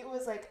 Like, it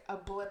was like a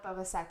blip of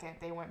a second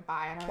they went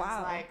by, and I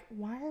was like,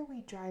 why are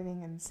we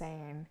driving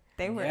insane?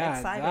 They were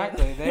excited.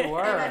 Exactly. They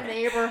were. In a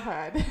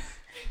neighborhood.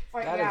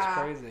 But that is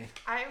crazy.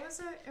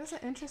 It was an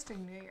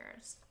interesting New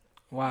Year's.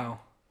 Wow.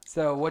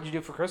 So what'd you do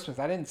for Christmas?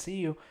 I didn't see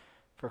you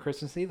for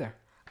Christmas either.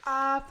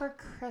 For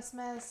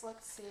Christmas,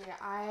 let's see.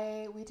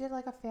 We did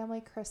like a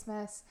family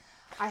Christmas.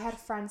 I had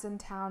friends in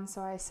town,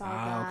 so I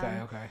saw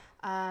them. Okay.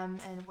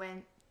 And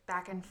went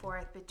back and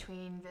forth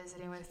between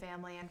visiting with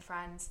family and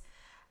friends.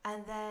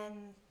 And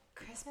then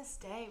Christmas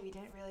Day, we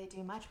didn't really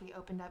do much. We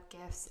opened up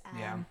gifts,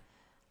 and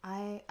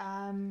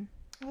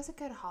it was a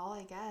good haul,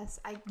 I guess.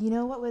 You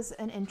know what was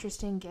an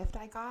interesting gift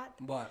I got?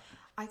 What?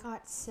 I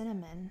got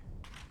cinnamon.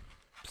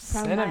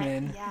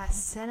 Cinnamon?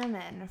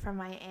 Cinnamon from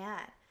my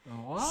aunt.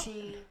 What?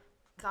 She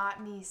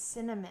got me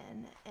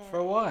cinnamon.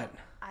 For what?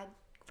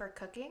 For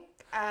cooking.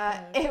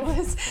 It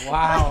was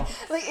wow.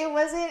 Like it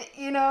wasn't,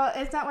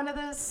 it's not one of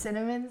those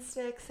cinnamon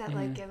sticks that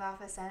like give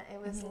off a scent. It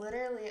was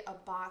literally a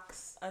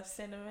box of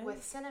cinnamon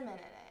with cinnamon in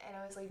it, and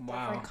it was like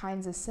different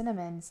kinds of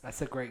cinnamons.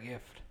 That's a great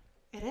gift.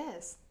 It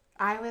is.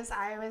 I was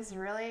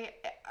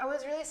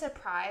really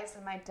surprised,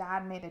 and my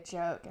dad made a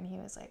joke, and he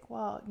was like,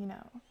 "Well,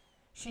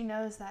 she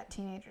knows that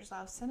teenagers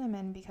love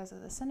cinnamon because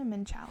of the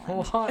cinnamon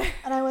challenge." What?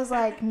 And I was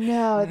like,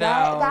 no,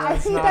 that I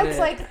think that's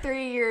like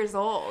 3 years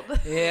old.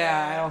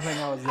 Yeah, I don't think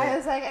that was it. I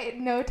was like,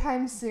 no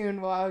time soon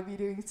will I be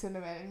doing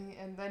cinnamon.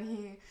 And then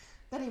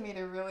he made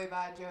a really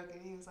bad joke,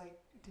 and he was like,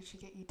 "Did she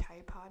get you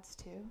Tide Pods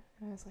too?"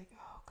 And I was like,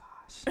 oh gosh.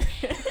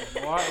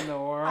 What in the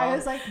world? I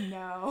was like,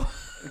 no.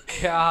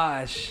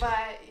 Gosh.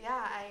 But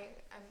yeah,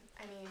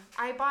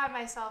 I bought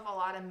myself a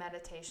lot of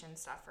meditation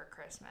stuff for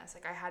Christmas.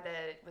 Like I had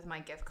it with my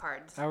gift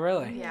cards. Oh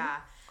really? Yeah.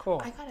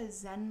 Cool. I got a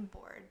Zen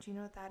board. Do you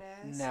know what that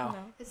is? No.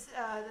 It's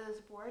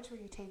those boards where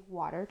you take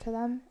water to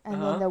them,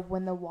 and then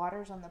when the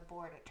water's on the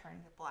board, it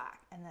turns black,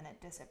 and then it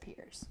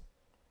disappears.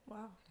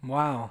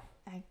 Wow.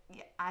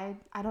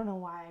 I don't know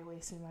why I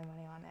wasted my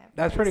money on it.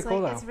 That's pretty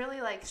cool, though. It's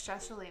really like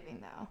stress relieving,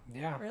 though.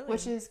 Yeah. Really?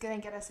 Which is going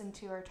to get us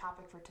into our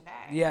topic for today.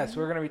 Yes,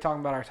 we're going to be talking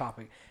about our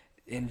topic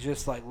in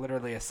just like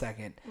literally a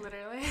second.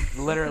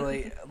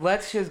 Literally.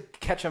 Let's just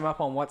catch them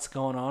up on what's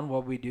going on,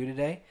 what we do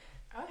today.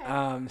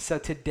 Okay. So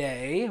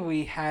today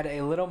we had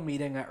a little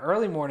meeting, an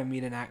early morning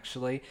meeting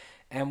actually,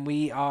 and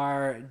we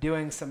are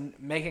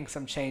making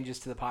some changes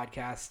to the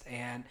podcast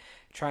and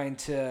trying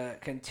to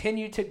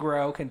continue to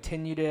grow,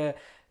 continue to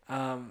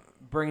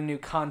bring new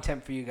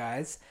content for you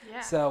guys.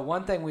 Yeah. So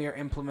one thing we are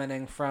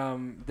implementing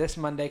from this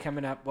Monday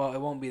coming up, well, it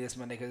won't be this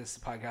Monday because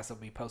this podcast will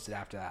be posted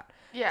after that.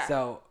 Yeah.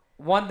 So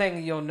one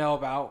thing you'll know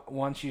about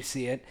once you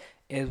see it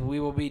is we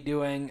will be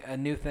doing a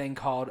new thing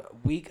called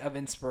Week of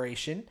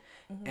Inspiration.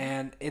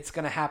 And it's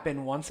going to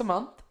happen once a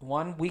month,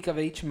 1 week of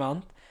each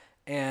month.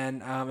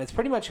 And it's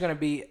pretty much going to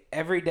be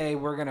every day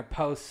we're going to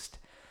post.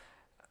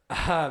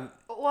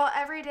 Well,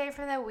 every day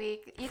for the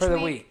week. Each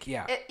week,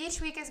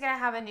 each week is going to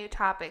have a new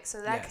topic.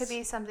 So that could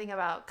be something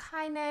about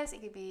kindness.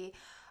 It could be,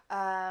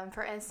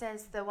 for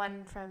instance, the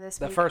one from this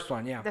week. The first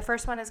one, yeah. The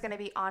first one is going to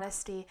be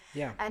honesty.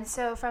 Yeah. And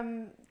so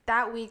from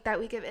that week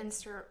of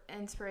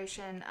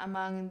inspiration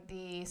among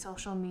the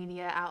social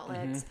media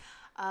outlets,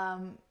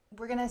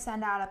 we're going to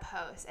send out a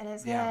post, and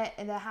it's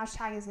and the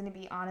hashtag is going to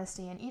be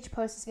honesty, and each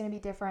post is going to be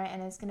different,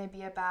 and it's going to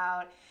be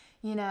about,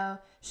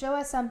 show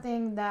us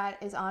something that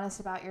is honest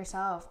about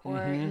yourself,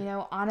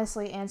 or,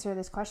 honestly answer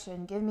this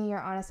question. Give me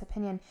your honest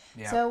opinion.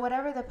 Yeah. So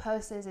whatever the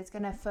post is, it's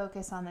going to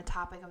focus on the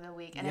topic of the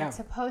week, and it's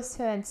supposed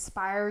to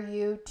inspire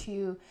you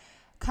to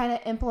kind of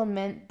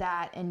implement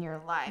that in your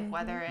life,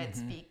 whether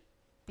it's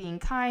being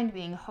kind,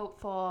 being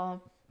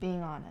hopeful,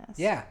 being honest.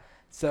 Yeah.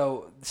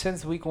 So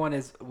since week 1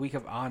 is week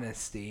of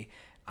honesty,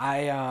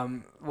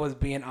 I was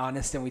being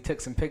honest, and we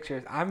took some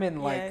pictures. I'm in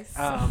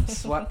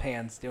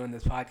sweatpants doing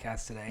this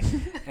podcast today,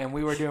 and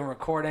we were doing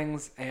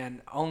recordings,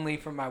 and only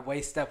from my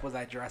waist up was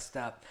I dressed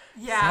up.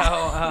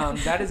 Yeah.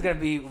 So that is going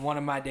to be one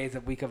of my days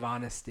of week of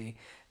honesty,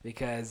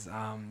 because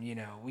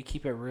we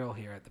keep it real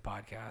here at the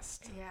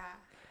podcast. Yeah.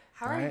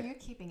 How are you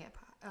keeping it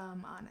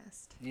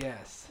honest?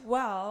 Yes.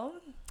 Well,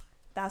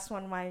 that's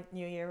one of my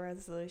New Year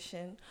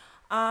resolution.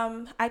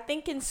 I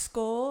think in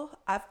school,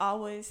 I've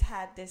always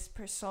had this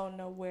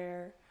persona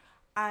where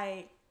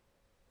I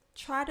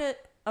try to,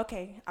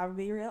 I'll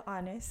be real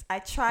honest. I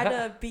try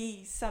to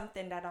be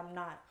something that I'm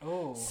not.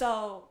 Oh.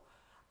 So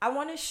I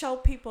want to show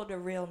people the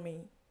real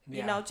me,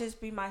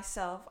 just be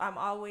myself. I'm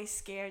always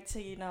scared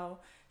to,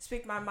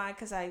 speak my mind,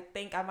 because I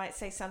think I might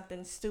say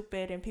something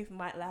stupid and people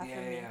might laugh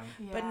at me.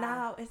 Yeah. But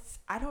now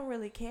I don't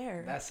really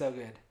care. That's so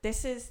good.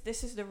 This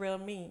is the real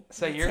me.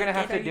 So you're going to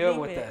have to do it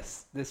with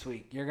us this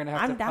week. You're going to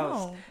have to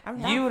post. I'm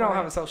down. You don't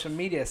have a social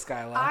media,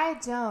 Skyla. I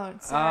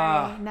don't.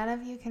 Sorry. None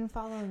of you can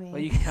follow me.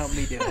 Well, you can help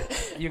me do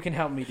it. You can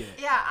help me do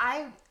it.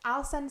 Yeah,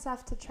 I'll send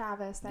stuff to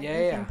Travis that you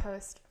can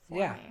post for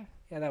me.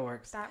 Yeah, that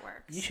works. That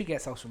works. You should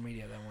get social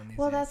media though one of these days.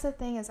 Well, that's the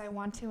thing, is I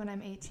want to when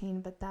I'm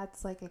 18, but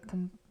that's like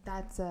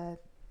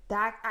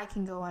that I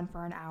can go on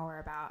for an hour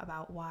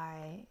about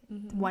why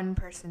one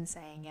person's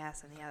saying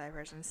yes and the other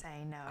person's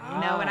saying no. You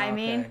know what I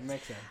mean? Okay.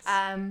 Makes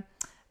sense.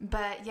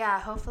 But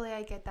yeah, hopefully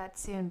I get that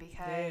soon,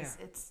 because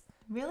it's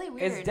really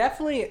weird. It's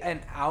definitely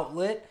an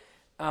outlet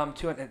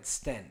to an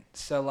extent.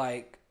 So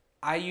like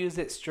I use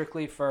it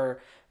strictly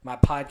for my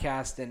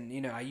podcast,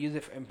 and I use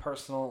it in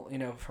personal,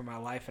 for my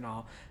life and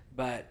all.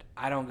 But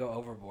I don't go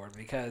overboard,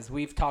 because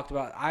I've talked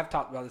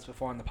about this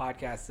before on the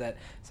podcast, that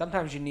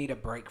sometimes you need a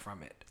break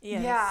from it.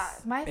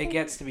 Yes. Yeah. It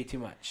gets to be too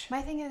much.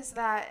 My thing is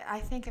that I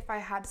think if I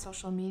had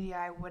social media,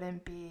 I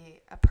wouldn't be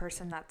a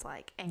person that's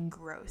like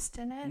engrossed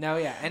in it. No,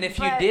 yeah. And if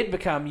you did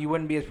become, you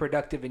wouldn't be as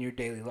productive in your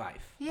daily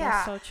life. Yeah.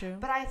 That's so true.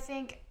 But I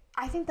think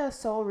the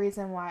sole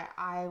reason why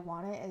I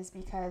want it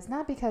is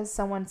not because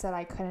someone said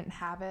I couldn't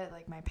have it,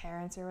 like my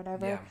parents or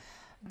whatever. Yeah.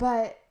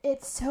 But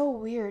it's so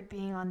weird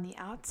being on the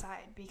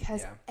outside,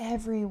 because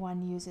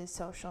everyone uses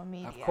social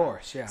media. Of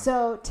course, yeah.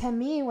 So to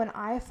me, when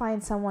I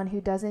find someone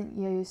who doesn't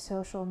use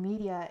social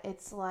media,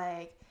 it's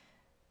like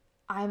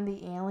I'm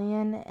the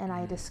alien, and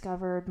I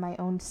discovered my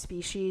own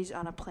species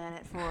on a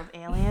planet full of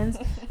aliens.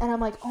 And I'm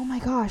like, oh my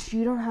gosh,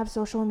 you don't have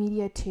social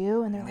media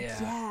too? And they're like,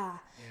 yeah.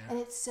 And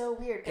it's so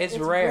weird. It's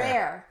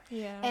rare.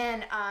 Yeah.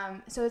 And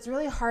so it's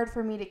really hard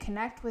for me to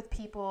connect with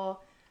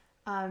people,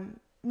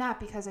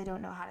 not because I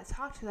don't know how to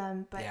talk to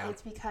them, but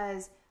it's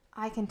because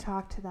I can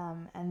talk to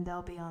them and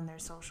they'll be on their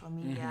social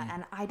media,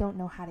 and I don't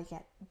know how to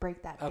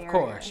break that barrier. Of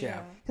course,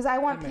 yeah. Because I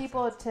want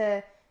people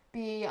to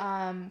be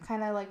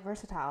kind of like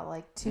versatile,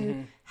 like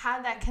to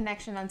have that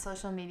connection on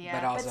social media,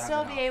 but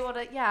still be able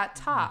to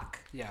talk.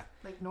 Yeah.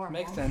 Like normal.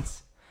 Makes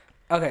sense.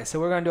 Okay, so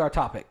we're going to do our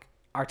topic.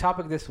 Our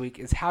topic this week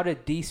is how to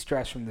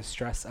de-stress from the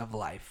stress of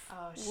life.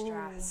 Oh,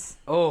 stress.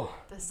 Ooh. Oh.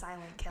 The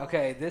silent killer.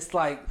 Okay, this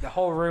the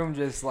whole room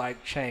just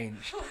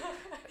changed.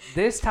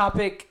 This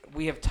topic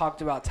we have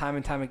talked about time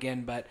and time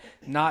again, but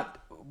not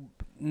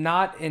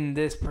in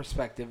this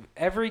perspective.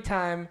 Every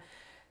time,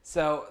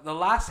 so the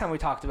last time we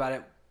talked about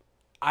it,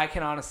 I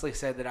can honestly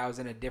say that I was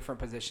in a different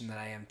position than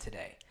I am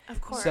today.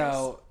 Of course.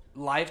 So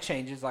life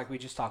changes, like we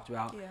just talked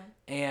about,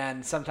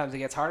 and sometimes it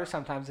gets harder,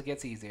 sometimes it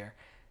gets easier.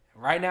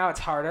 Right now it's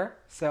harder,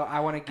 so I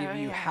want to give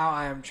you how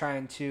I am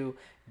trying to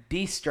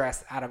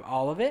de-stress out of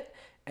all of it,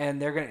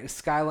 and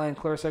Skyla and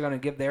Clarissa are going to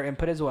give their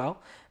input as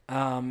well.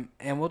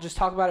 And we'll just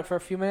talk about it for a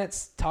few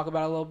minutes, talk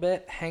about it a little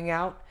bit, hang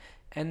out,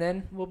 and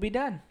then we'll be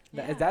done.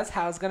 Yeah. That's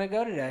how it's going to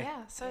go today.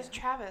 Yeah. So is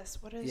Travis.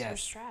 What is your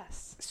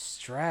stress?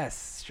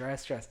 Stress.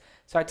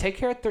 So I take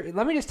care of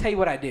let me just tell you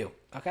what I do,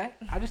 okay?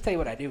 I'll just tell you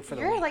what I do for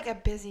the week. You're like a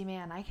busy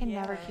man. I can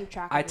never keep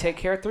track of I take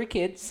care of 3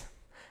 kids.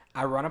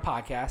 I run a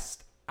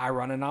podcast. I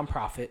run a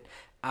nonprofit.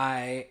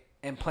 I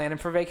am planning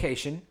for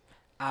vacation.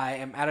 I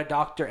am at a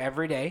doctor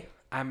every day.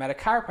 I'm at a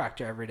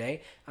chiropractor every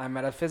day. I'm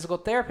at a physical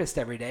therapist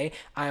every day.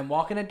 I am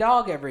walking a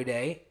dog every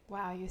day.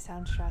 Wow, you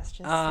sound stressed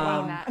just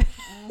saying that.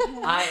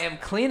 I am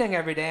cleaning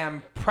every day.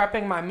 I'm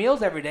prepping my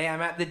meals every day.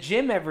 I'm at the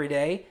gym every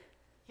day.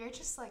 You're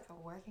just like a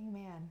working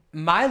man.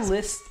 My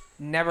list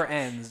never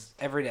ends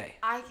every day.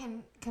 I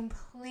can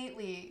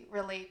completely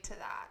relate to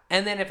that.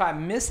 And then if I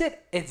miss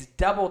it, it's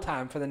double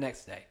time for the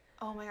next day.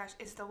 Oh my gosh,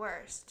 it's the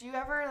worst. Do you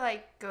ever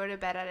go to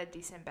bed at a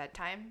decent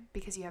bedtime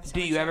because you have so Do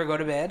much you ever go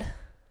to bed?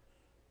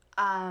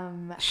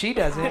 She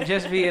doesn't.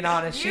 Just being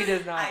honest, she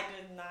does not. I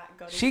did not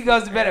go to She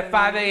goes to bed at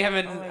 5 a.m.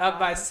 and up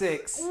by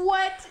 6.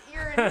 What?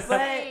 You're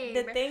insane.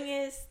 But the thing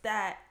is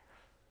that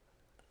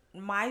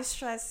my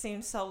stress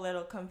seems so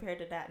little compared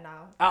to that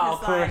now. Oh,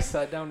 of course.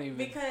 I don't even.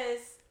 Because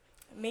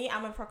me,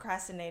 I'm a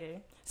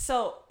procrastinator.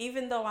 So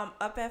even though I'm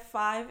up at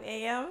 5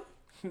 a.m.,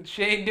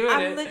 she ain't doing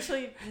I'm it.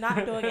 literally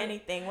not doing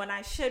anything when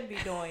I should be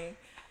doing.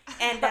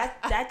 And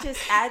that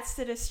just adds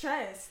to the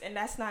stress. And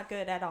that's not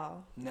good at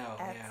all. No,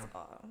 At yeah.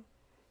 all.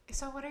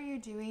 So what are you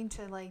doing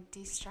to like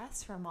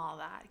de-stress from all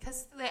that?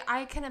 Because like,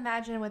 I can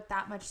imagine with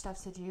that much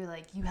stuff to do,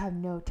 like you have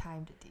no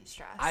time to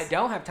de-stress. I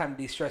don't have time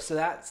to de-stress. So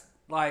that's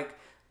like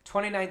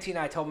 2019,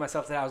 I told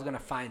myself that I was going to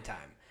find time.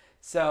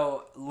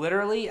 So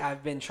literally,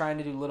 I've been trying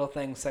to do little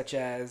things such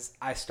as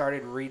I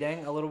started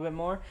reading a little bit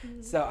more.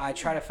 Mm-hmm. So I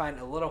try to find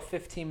a little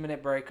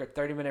 15-minute break or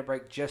 30-minute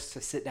break just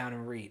to sit down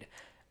and read.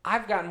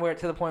 I've gotten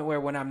to the point where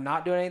when I'm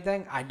not doing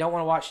anything, I don't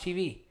want to watch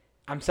TV.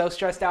 I'm so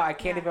stressed out, I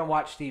can't even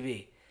watch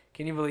TV.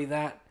 Can you believe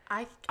that?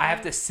 I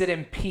have to sit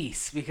in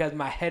peace because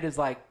my head is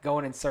like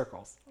going in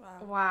circles.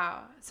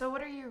 Wow. So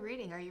what are you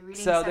reading? Are you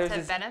reading stuff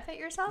to benefit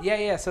yourself?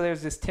 Yeah. So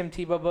there's this Tim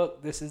Tebow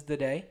book, This Is the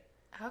Day.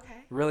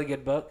 Okay. Really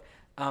good book.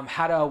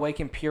 How to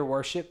Awaken Pure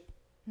Worship.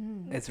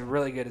 It's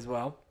really good as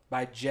well.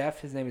 By Jeff.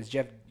 His name is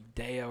Jeff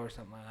Deo or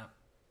something like that.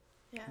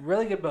 Yeah.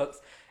 Really good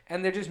books.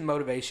 And they're just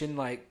motivation,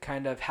 like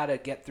kind of how to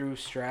get through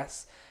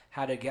stress,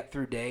 how to get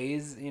through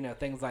days,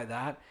 things like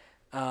that.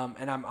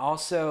 And I'm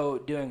also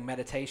doing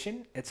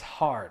meditation. It's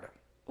hard.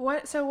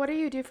 So what do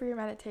you do for your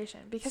meditation?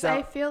 Because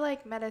I feel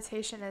like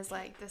meditation is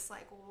like this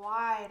like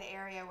wide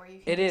area where you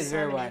can do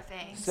so many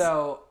things.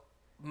 So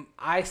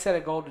I set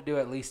a goal to do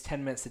at least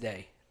 10 minutes a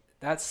day.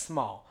 That's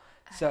small.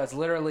 So it's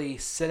literally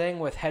sitting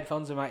with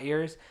headphones in my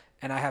ears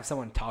and I have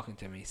someone talking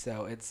to me.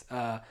 So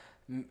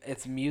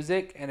it's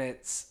music and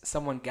it's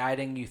someone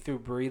guiding you through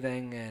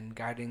breathing and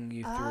guiding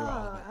you through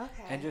all of it.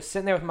 Okay. And just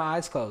sitting there with my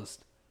eyes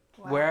closed.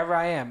 Wow. Wherever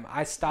I am,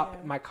 I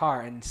stop my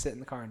car and sit in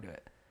the car and do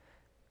it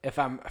if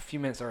I'm a few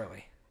minutes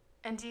early.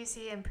 And do you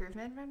see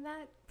improvement from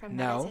that? From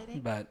meditating?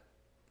 No, but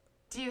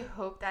do you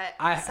hope that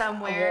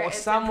somewhere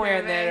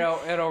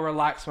it'll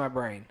relax my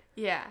brain?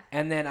 Yeah.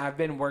 And then I've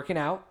been working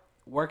out.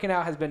 Working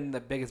out has been the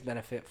biggest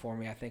benefit for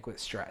me, I think, with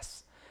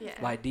stress. Yeah.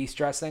 Like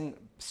de-stressing,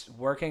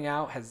 working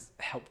out has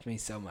helped me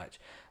so much.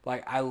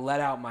 Like I let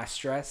out my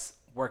stress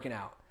working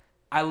out.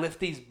 I lift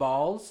these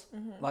balls,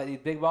 like these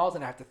big balls,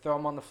 and I have to throw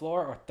them on the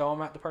floor or throw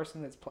them at the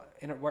person that's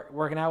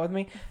working out with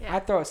me. Yeah. I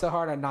throw it so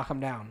hard I knock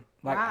them down.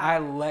 Like I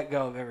let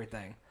go of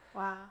everything.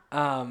 Wow.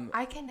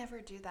 I can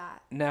never do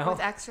that with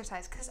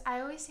exercise because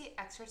I always see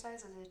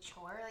exercise as a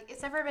chore. Like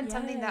it's never been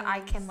something that I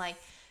can like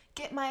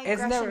get my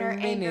aggression or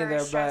anger or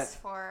stress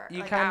for.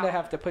 You kind of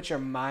have to put your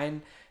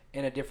mind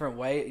in a different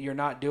way. You're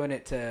not doing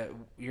it to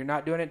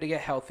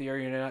get healthier.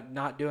 You're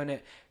not doing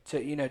it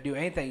to do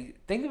anything.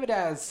 Think of it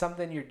as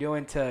something you're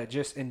doing to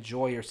just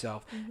enjoy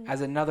yourself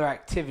as another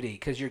activity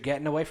because you're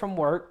getting away from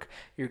work.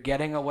 You're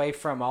getting away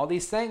from all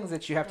these things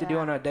that you have to do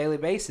on a daily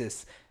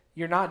basis.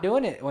 You're not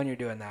doing it when you're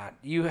doing that.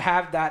 You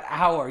have that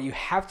hour. You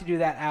have to do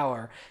that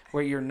hour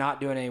where you're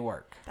not doing any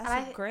work.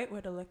 That's a great way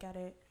to look at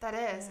it. That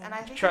is. Yeah. And I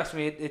think trust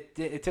me,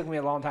 it took me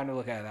a long time to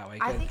look at it that way.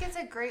 I think it's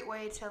a great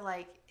way to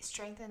like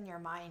strengthen your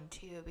mind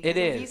too. Because it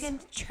is. If you can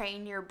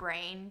train your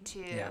brain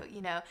to,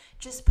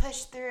 just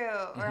push through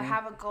or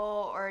have a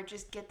goal or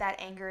just get that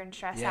anger and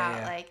stress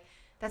out, like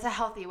that's a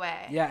healthy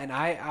way. Yeah, and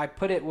I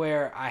put it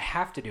where I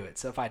have to do it.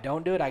 So if I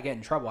don't do it, I get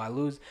in trouble. I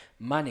lose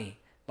money.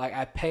 Like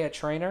I pay a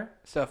trainer,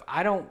 so if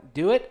I don't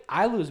do it,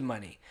 I lose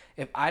money.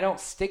 If I don't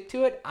stick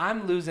to it,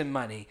 I'm losing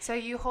money. So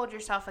you hold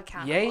yourself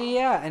accountable.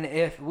 Yeah. And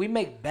if we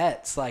make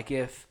bets, like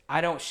if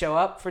I don't show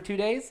up for 2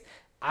 days,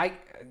 I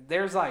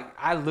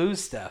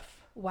lose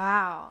stuff.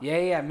 Wow.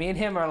 Yeah. Me and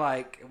him are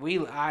like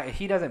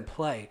he doesn't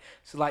play.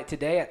 So like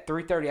today at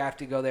 3:30, I have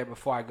to go there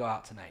before I go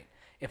out tonight.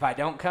 If I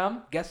don't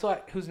come, guess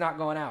what? Who's not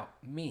going out?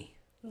 Me.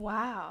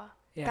 Wow.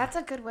 Yeah. That's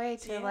a good way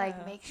to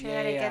like make sure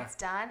that it gets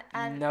done,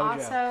 and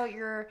also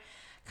you're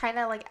kind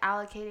of like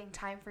allocating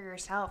time for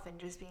yourself and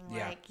just being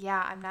like,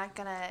 I'm not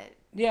gonna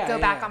go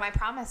back on my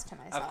promise to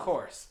myself. Of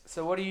course.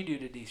 So what do you do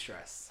to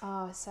de-stress?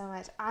 Oh, so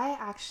much. I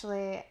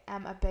actually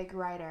am a big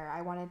writer.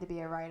 I wanted to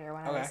be a writer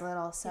when I was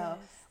little. So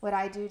what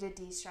I do to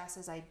de-stress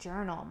is I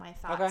journal my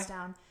thoughts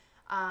down.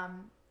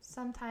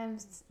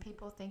 Sometimes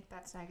people think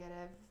that's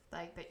negative,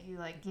 like that you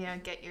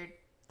get your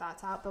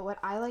thoughts out. But what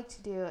I like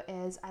to do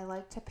is I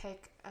like to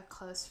pick a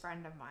close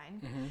friend of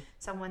mine,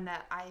 someone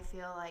that I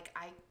feel like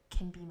I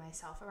can be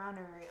myself around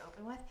or very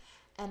open with,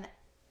 and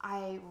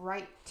I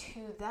write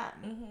to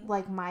them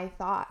like my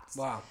thoughts.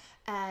 Wow.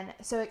 And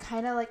so it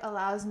kind of like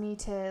allows me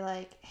to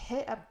like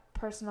hit a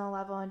personal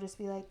level and just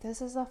be like,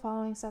 this is the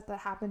following stuff that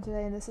happened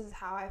today and this is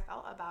how I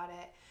felt about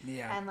it.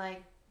 Yeah. And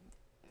like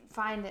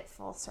find it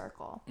full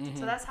circle.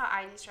 So that's how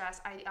I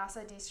de-stress. I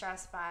also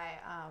de-stress by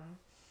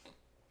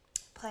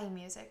playing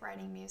music,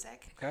 writing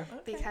music. Okay.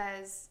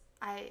 Because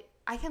I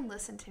can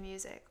listen to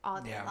music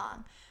all day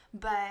long,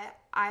 but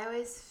I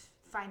always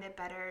find it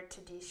better to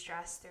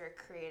de-stress through a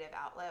creative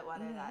outlet,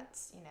 whether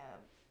that's,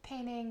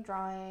 painting,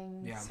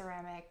 drawing,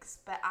 ceramics.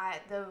 But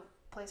the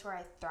place where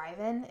I thrive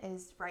in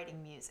is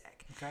writing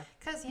music. Okay.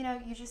 Because,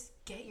 you just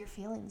get your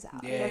feelings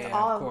out. That's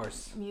all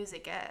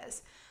music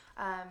is.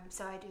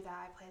 So I do that.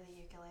 I play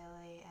the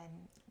ukulele,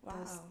 and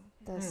Wow.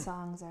 those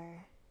songs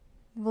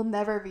will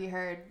never be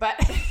heard, but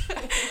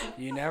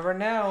You never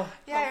know.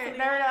 yeah, Hopefully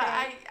never know.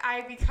 one day.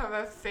 I become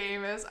a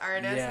famous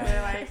artist, Yeah. and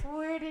they're like,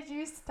 "Where did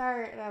you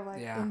start?" And I'm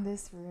like, Yeah. "In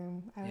this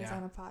room. I was Yeah.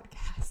 on a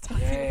podcast."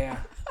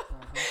 Yeah.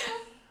 Uh-huh.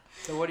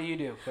 So what do you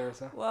do,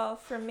 Clarissa? Well,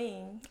 for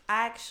me,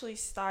 I actually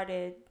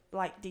started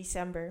like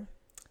December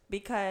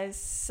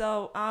because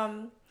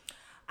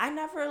I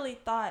never really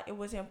thought it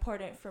was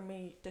important for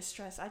me to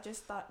stress. I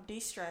just thought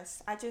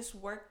de-stress. I just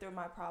worked through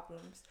my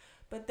problems.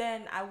 But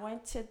then I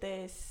went to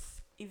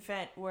this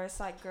event where it's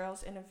like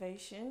Girls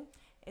Innovation.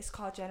 It's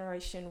called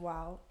Generation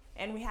Wow.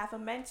 And we have a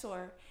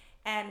mentor.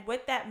 And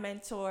with that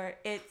mentor,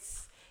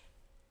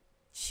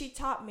 she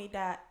taught me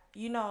that,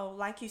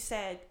 like you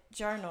said,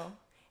 journal.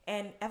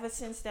 And ever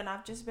since then,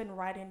 I've just been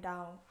writing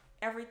down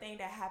everything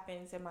that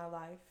happens in my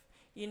life,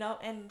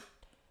 and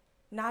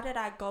now that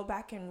I go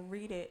back and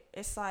read it,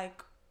 it's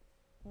like,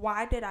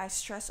 why did I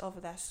stress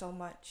over that so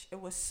much? It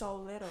was so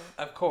little.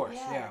 Of course,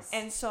 Yes.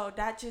 And so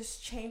that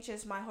just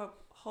changes my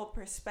whole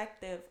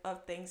perspective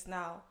of things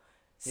now.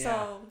 Yeah.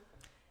 So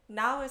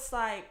now it's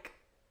like,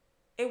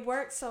 it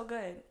worked so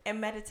good. And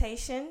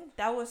meditation,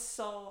 that was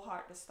so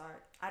hard to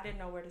start. I didn't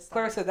know where to start.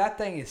 Clarissa, that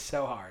thing is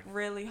so hard.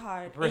 Really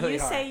hard. Really and you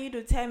hard. say you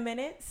do 10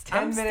 minutes. 10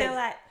 I'm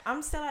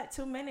minutes. still at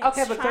 2 minutes.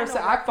 Okay, but trying to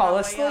Clarissa, I work fall my way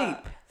asleep.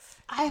 up.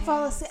 I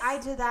fall asleep. I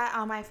did that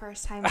on my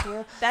first time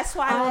too. That's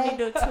why I only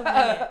do 2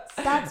 minutes.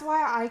 That's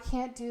why I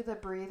can't do the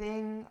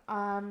breathing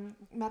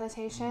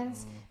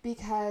meditations,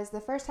 because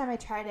the first time I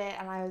tried it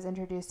and I was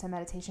introduced to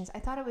meditations, I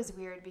thought it was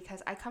weird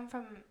because I come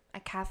from a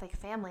Catholic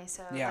family.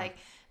 So Yeah. like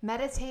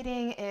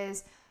meditating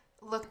is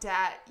looked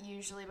at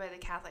usually by the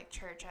Catholic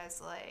Church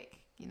as like,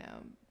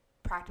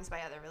 practiced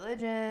by other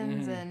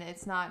religions, and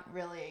it's not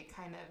really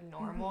kind of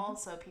normal.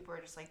 So people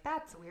are just like,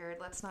 that's weird.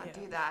 Let's not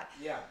do that.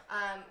 Yeah.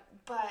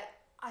 But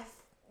I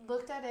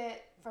looked at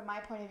it from my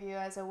point of view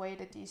as a way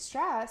to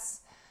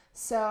de-stress.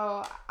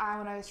 So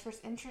when I was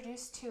first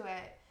introduced to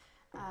it,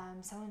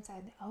 someone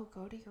said, "Oh,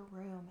 go to your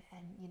room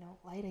and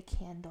light a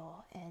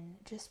candle and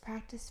just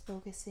practice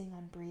focusing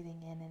on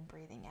breathing in and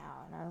breathing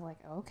out." And I was like,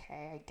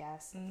 "Okay, I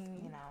guess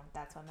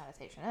that's what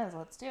meditation is.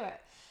 Let's do it."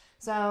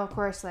 So of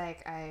course,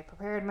 like, I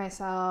prepared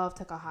myself,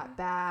 took a hot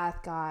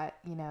bath, got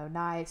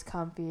nice,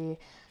 comfy,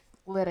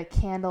 lit a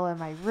candle in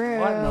my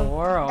room. What in the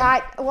world?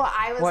 I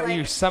was What, like,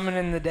 you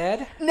summoning the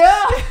dead?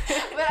 no,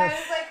 but I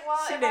was like, well,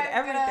 She if did I'm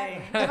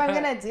everything. if I'm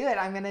gonna do it,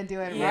 I'm gonna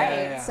do it Yeah, right.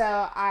 yeah. So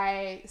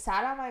I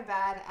sat on my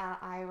bed and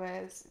I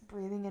was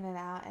breathing in and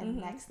out, and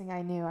next thing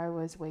I knew, I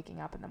was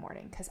waking up in the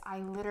morning because I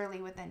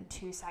literally within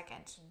 2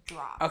 seconds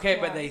dropped. Okay,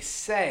 but they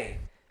say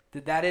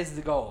that is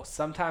the goal.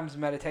 Sometimes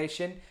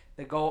meditation,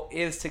 the goal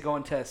is to go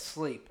into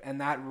sleep, and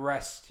that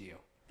rests you.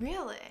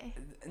 Really?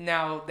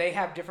 Now, they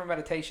have different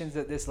meditations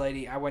that this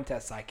lady, I went to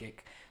a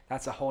psychic.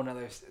 That's a whole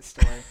nother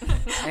story.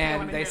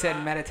 And they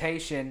said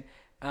meditation,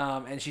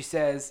 and she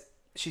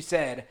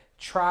said,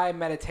 try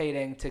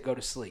meditating to go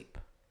to sleep.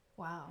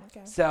 Wow.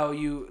 Okay. So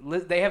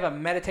they have a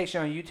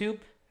meditation on YouTube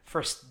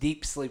for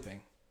deep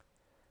sleeping.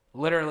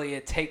 Literally,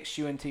 it takes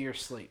you into your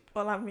sleep.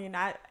 Well, I mean,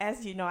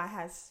 as you know, I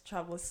had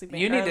trouble sleeping.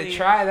 You need to earlier.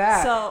 try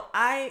that. So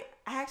I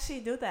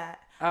actually do that.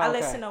 Oh, I okay.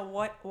 listen to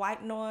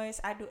white noise.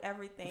 I do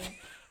everything,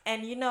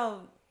 and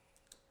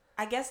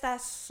I guess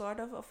that's sort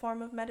of a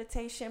form of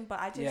meditation, but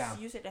I just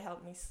use it to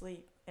help me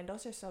sleep, and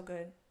those are so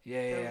good.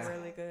 Yeah. They're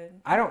really good.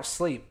 I don't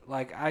sleep.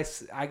 Like,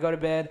 I go to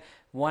bed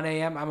 1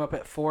 a.m. I'm up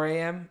at 4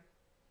 a.m.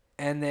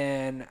 and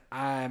then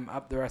I'm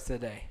up the rest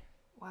of the day.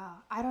 Wow.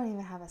 I don't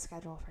even have a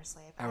schedule for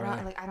sleep. Oh,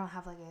 really? I don't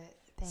have like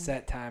a thing.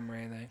 Set time or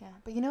anything. Yeah.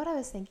 But you know what I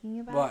was thinking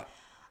about? What?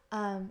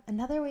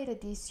 Another way to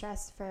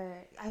de-stress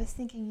I was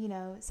thinking,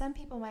 some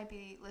people might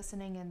be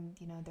listening and,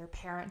 their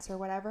parents or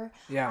whatever.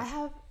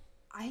 Yeah.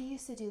 I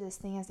used to do this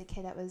thing as a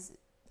kid that was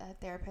a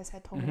therapist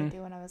had told me to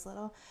do when I was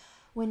little.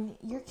 When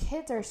your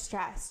kids are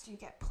stressed, you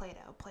get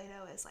Play-Doh.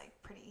 Play-Doh is like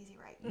pretty easy,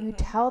 right? You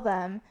tell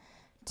them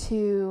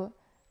to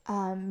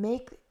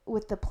make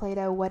with the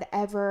Play-Doh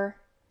whatever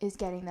is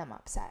getting them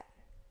upset.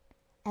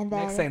 And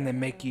then Next thing they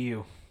make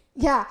you.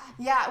 Yeah.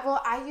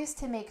 Well, I used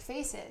to make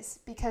faces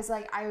because,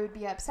 like, I would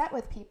be upset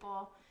with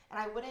people and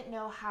I wouldn't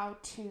know how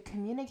to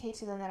communicate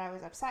to them that I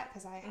was upset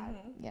because I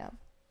had,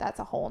 that's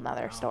a whole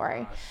nother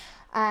story. Gosh.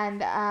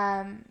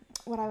 And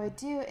what I would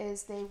do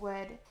is they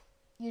would,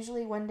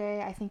 usually one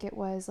day, I think it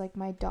was, like,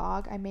 my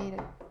dog. I made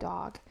a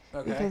dog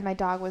because my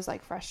dog was,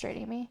 like,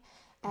 frustrating me.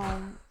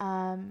 And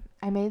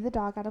I made the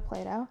dog out of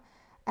Play-Doh.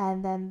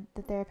 And then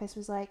the therapist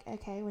was like,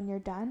 okay, when you're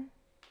done,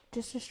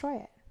 just destroy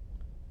it.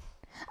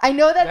 I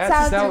know that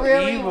That's sounds so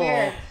really evil.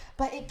 weird,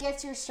 but it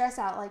gets your stress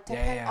out, like, to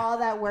Yeah. put all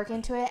that work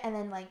into it and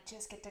then, like,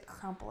 just get to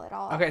crumple it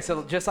all up. Okay,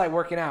 so just like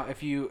working out,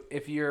 if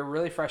you're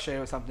really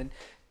frustrated with something,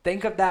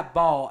 think of that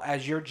ball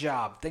as your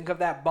job. Think of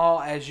that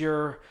ball as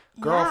your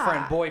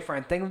girlfriend, Yeah.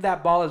 boyfriend. Think of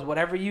that ball as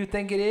whatever you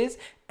think it is,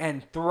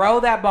 and throw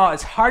that ball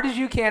as hard as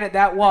you can at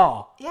that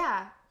wall.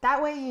 Yeah,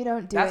 That way you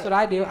don't do That's it. what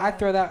I do. Yeah.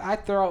 I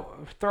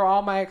throw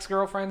all my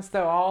ex-girlfriends,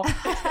 all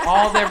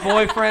their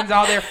boyfriends,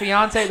 all their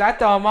fiancés. I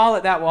throw them all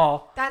at that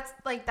wall. That's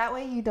like, that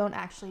way you don't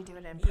actually do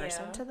it in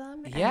person Yeah. to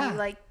them. And Yeah. you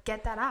like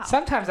get that out.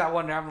 Sometimes I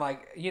wonder, I'm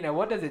like,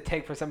 what does it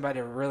take for somebody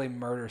to really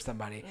murder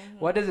somebody?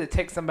 What does it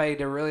take somebody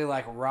to really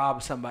like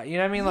rob somebody? You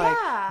know what I mean? Like,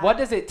 Yeah. what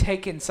does it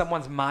take in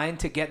someone's mind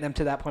to get them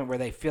to that point where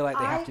they feel like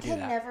they have to do I that?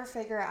 can never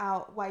figure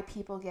out why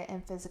people get in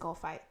physical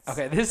fights.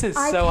 Okay, this is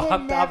I so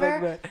can off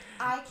topic, but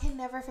I can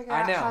never figure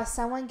I out know. how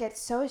someone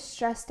gets so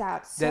stressed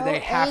out, so that they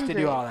have angry, to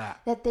do all that.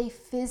 that they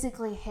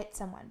physically hit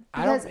someone.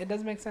 I don't. Because It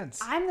doesn't make sense.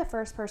 I'm the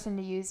first person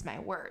to use my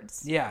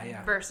words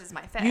Yeah. versus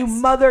my fist. You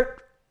mother.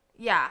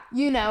 Yeah,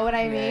 you know what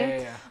I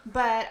mean? Yeah.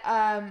 But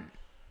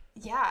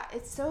yeah,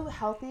 it's so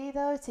healthy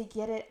though to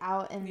get it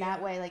out in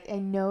that way. Like, I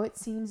know it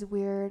seems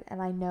weird,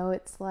 and I know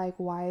it's like,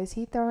 why is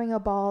he throwing a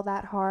ball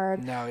that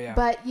hard? No, yeah.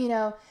 But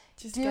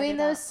Just get doing it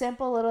those out.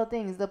 simple little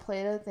things, the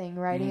Play-Doh thing,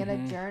 writing in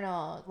a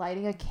journal,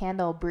 lighting a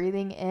candle,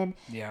 breathing in,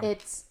 Yeah.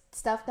 it's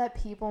stuff that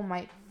people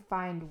might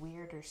find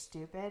weird or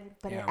stupid,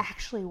 but it Yeah.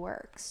 actually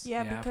works.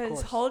 Yeah, Yeah, of because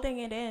course. holding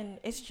it in,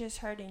 it's just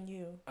hurting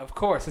you. Of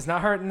course, it's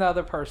not hurting the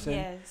other person.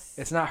 Yes.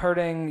 It's not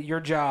hurting your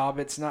job.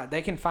 It's not.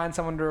 They can find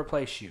someone to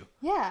replace you.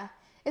 Yeah,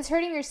 it's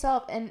hurting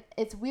yourself, and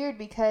it's weird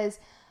because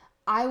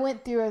I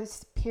went through a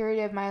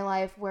period of my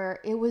life where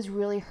it was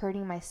really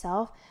hurting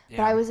myself, but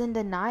Yeah. I was in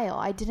denial.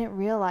 I didn't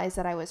realize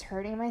that I was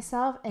hurting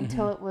myself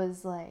until it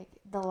was like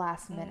the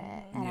last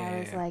minute, and I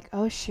was like,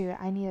 "Oh shoot,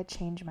 I need to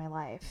change my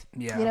life."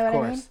 Yeah, You know of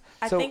what I course. mean?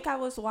 I So- think I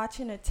was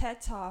watching a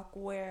TED Talk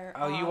where.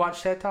 Oh, you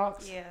watch TED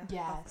Talks? Yeah.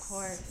 Yes. Of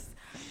course.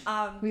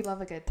 We love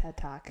a good TED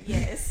Talk.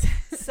 Yes.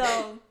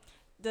 So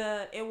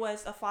it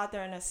was a father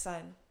and a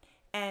son,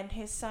 and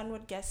his son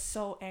would get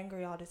so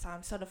angry all the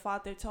time. So the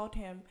father told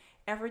him,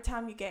 every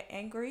time you get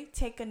angry,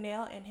 take a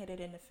nail and hit it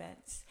in the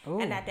fence. Ooh.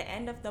 And at the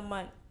end of the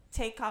month,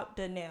 take out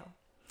the nail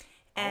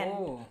and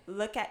Oh.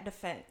 look at the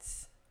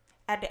fence.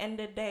 At the end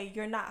of the day,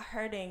 you're not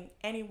hurting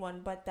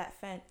anyone but that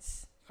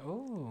fence.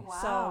 Oh.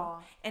 Wow.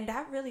 And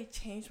that really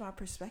changed my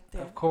perspective.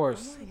 Of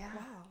course. I'm like, Yeah.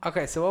 wow.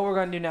 Okay, so what we're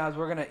going to do now is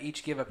we're going to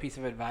each give a piece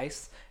of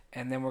advice,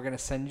 and then we're going to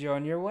send you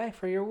on your way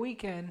for your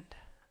weekend.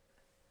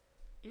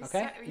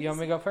 Okay? You want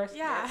me to go first?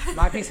 Yeah.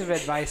 My piece of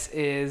advice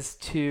is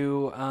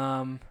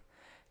to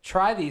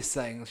try these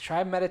things.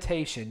 Try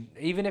meditation.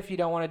 Even if you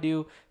don't want to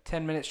do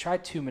 10 minutes, try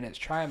 2 minutes.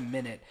 Try a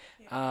minute.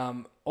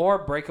 Or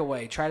break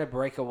away. Try to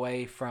break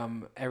away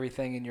from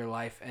everything in your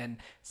life and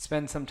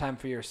spend some time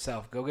for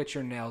yourself. Go get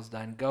your nails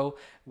done. Go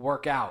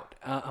work out.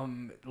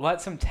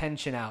 Let some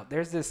tension out.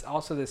 There's this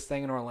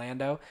thing in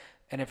Orlando,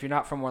 and if you're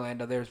not from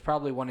Orlando, there's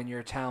probably one in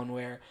your town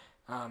where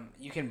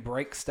you can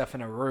break stuff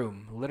in a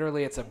room.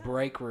 Literally, it's a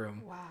break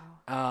room.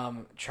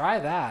 Wow. Try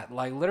that.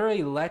 Like,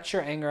 literally let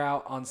your anger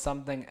out on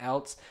something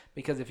else,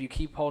 because if you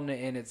keep holding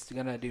it in, it's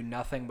going to do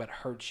nothing but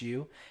hurt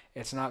you.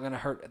 It's not going to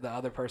hurt the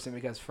other person,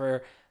 because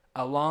for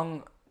a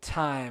long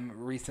time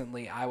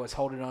recently, I was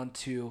holding on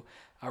to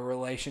a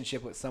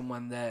relationship with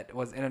someone that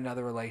was in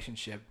another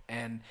relationship,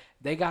 and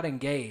they got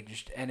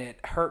engaged, and it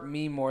hurt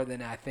me more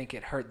than I think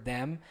it hurt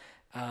them.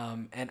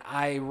 And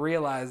I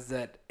realized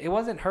that it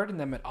wasn't hurting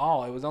them at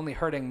all. It was only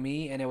hurting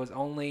me, and it was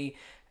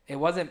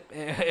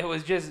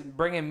just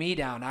bringing me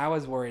down. I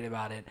was worried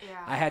about it.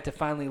 Yeah. I had to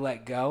finally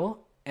let go.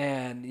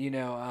 And,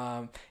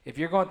 if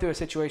you're going through a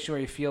situation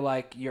where you feel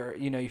like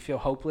you feel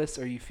hopeless,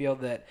 or you feel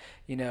that,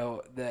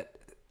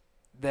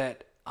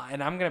 that,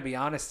 and I'm going to be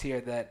honest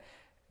here, that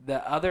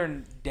the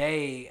other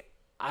day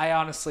I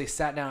honestly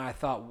sat down and I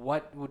thought,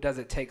 what does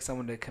it take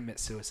someone to commit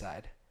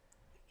suicide?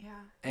 Yeah.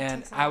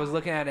 And I was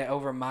looking at it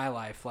over my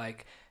life,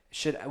 like,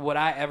 would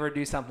I ever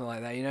do something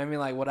like that? You know what I mean?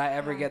 Like, would I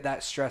ever get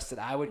that stressed that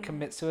I would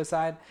commit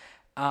suicide?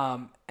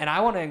 And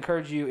I want to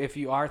encourage you, if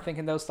you are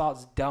thinking those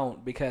thoughts,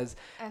 don't, because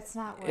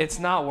it's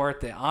not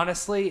worth it.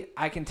 Honestly,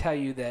 I can tell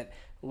you that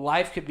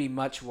life could be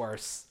much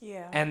worse.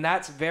 Yeah. And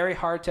that's very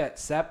hard to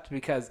accept,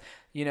 because,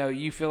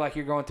 you feel like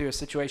you're going through a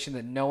situation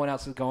that no one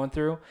else is going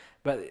through.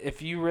 But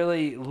if you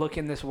really look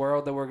in this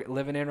world that we're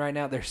living in right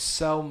now, there's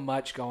so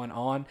much going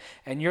on,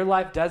 and your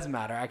life does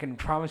matter. I can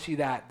promise you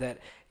that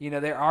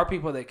there are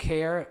people that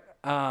care.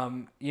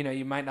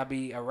 You might not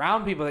be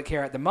around people that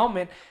care at the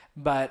moment,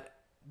 but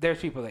there's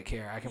people that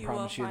care. I can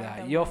promise you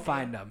that. You'll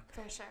find them.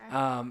 For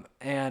sure.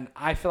 And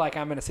I feel like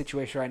I'm in a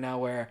situation right now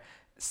where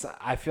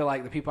I feel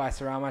like the people I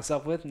surround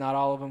myself with, not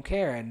all of them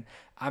care, and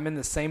I'm in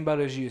the same boat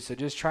as you. So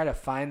just try to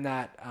find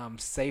that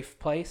safe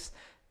place,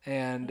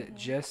 and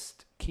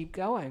just keep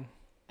going.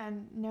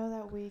 And know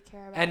that we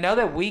care about And know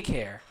that we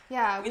care.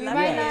 Yeah, we love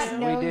might you. not We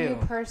know do. you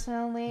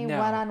personally No.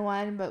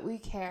 one-on-one, but we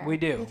care. We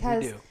do.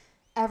 Because we do.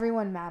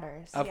 everyone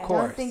matters. Of Yeah.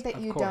 course. Don't think that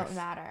of you course. don't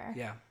matter.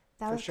 Yeah.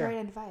 That for was sure. great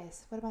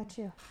advice. What about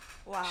you?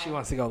 Wow. She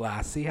wants to go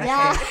last. See how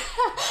Yeah. she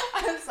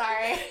I'm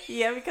sorry.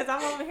 Yeah, because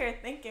I'm over here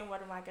thinking,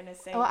 what am I gonna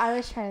say? Oh, I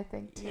was trying to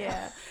think too.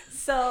 Yeah.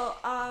 So,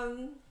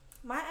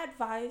 my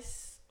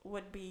advice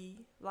would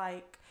be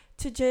like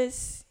to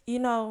just,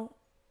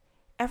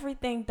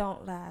 everything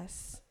don't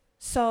last.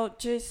 So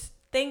just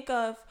think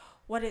of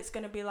what it's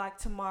gonna be like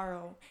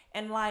tomorrow.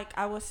 And like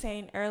I was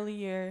saying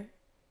earlier,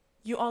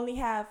 you only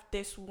have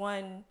this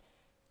one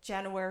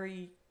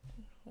January,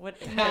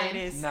 whatever it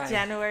is, Ninth.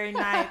 January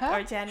 9th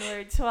or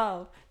January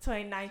 12th,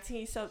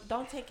 2019. So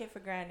don't take it for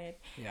granted.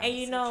 Yeah. And,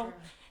 you So know, true.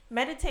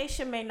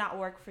 meditation may not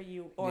work for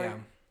you, or Yeah.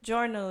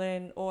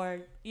 journaling,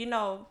 or, you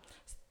know,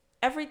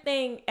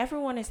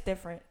 everyone is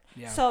different.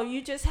 Yeah. So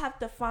you just have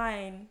to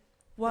find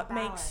what The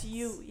makes balance.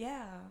 you,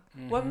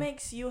 what Mhm.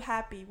 makes you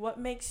happy, what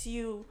makes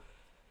you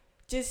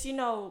just, you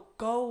know,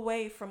 go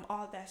away from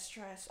all that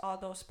stress, all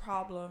those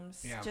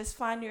problems. Yeah. Just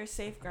find your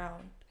safe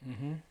ground.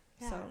 Mm-hmm.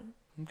 Yeah. So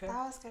Okay.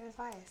 That was good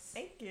advice.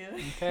 thank you.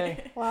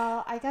 Okay.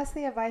 Well, I guess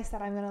the advice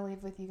that I'm going to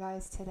leave with you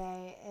guys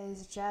today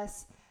is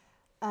just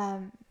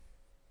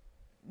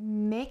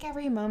make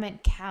every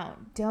moment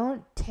count.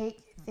 Don't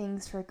take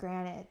things for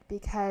granted,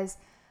 because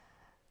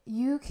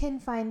you can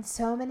find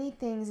so many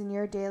things in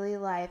your daily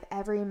life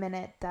every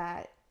minute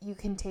that you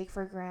can take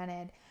for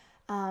granted.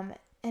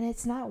 And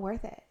it's not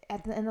worth it.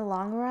 In the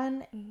long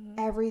run, Mhm.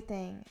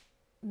 everything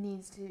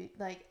needs to,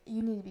 like,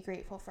 you need to be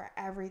grateful for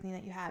everything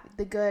that you have,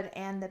 the good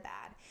and the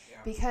bad.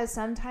 Yeah. Because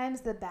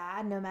sometimes the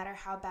bad, no matter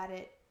how bad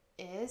it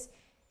is,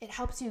 it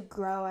helps you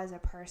grow as a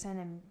person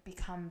and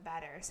become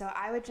better. So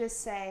I would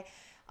just say,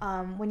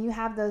 when you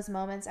have those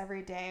moments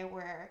every day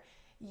where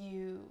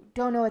you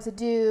don't know what to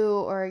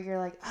do, or you're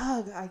like,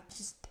 oh,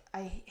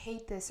 I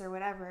hate this or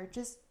whatever,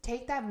 just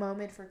take that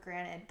moment for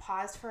granted.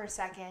 Pause for a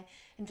second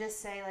and just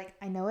say, like,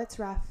 I know it's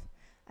rough,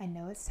 I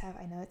know it's tough,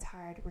 I know it's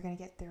hard, we're gonna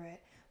get through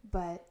it,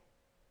 but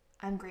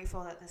I'm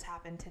grateful that this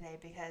happened today,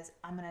 because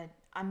I'm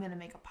gonna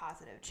make a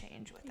positive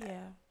change with it.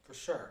 Yeah, For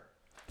sure.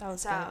 that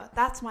was So good.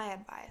 that's my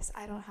advice.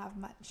 I don't have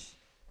much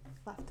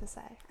left to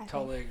say. I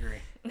Totally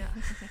agree.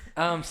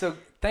 Yeah. So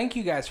thank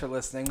you guys for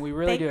listening. We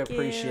really do Thank you.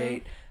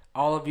 appreciate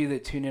all of you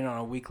that tune in on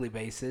a weekly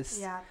basis.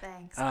 Yeah,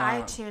 thanks. Um,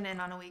 I tune in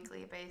on a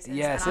weekly basis.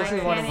 yes, and this I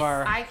is one can't of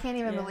our- I can't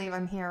even Yeah. believe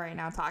I'm here right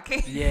now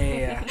talking.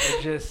 Yeah.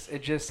 It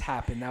just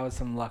happened. That was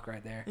some luck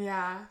right there.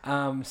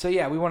 Yeah. So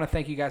yeah, we want to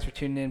thank you guys for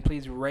tuning in.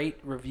 Please rate,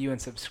 review, and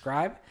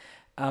subscribe.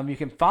 You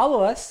can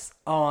follow us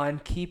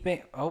on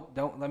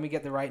don't let me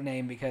get the right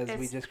name, because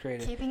we It's just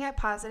created. Keeping It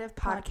Positive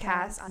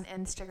podcast Podcast. on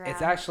Instagram.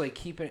 It's actually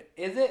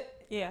is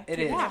it? Yeah, It Keep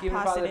is. It Keep It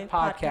Positive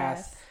Podcast.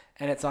 Podcast.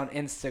 And it's on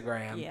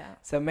Instagram. Yeah.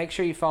 So make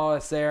sure you follow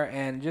us there,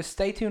 and just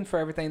stay tuned for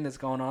everything that's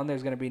going on.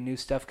 There's going to be new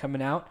stuff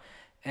coming out,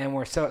 and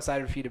we're so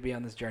excited for you to be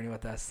on this journey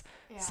with us.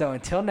 Yeah. So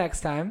until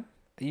next time,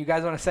 you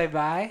guys want to say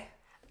bye?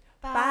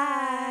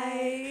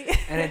 Bye.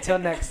 And until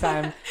next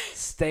time,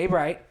 stay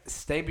bright,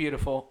 stay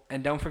beautiful,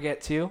 and don't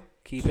forget to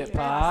keep it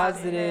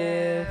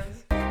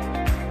positive.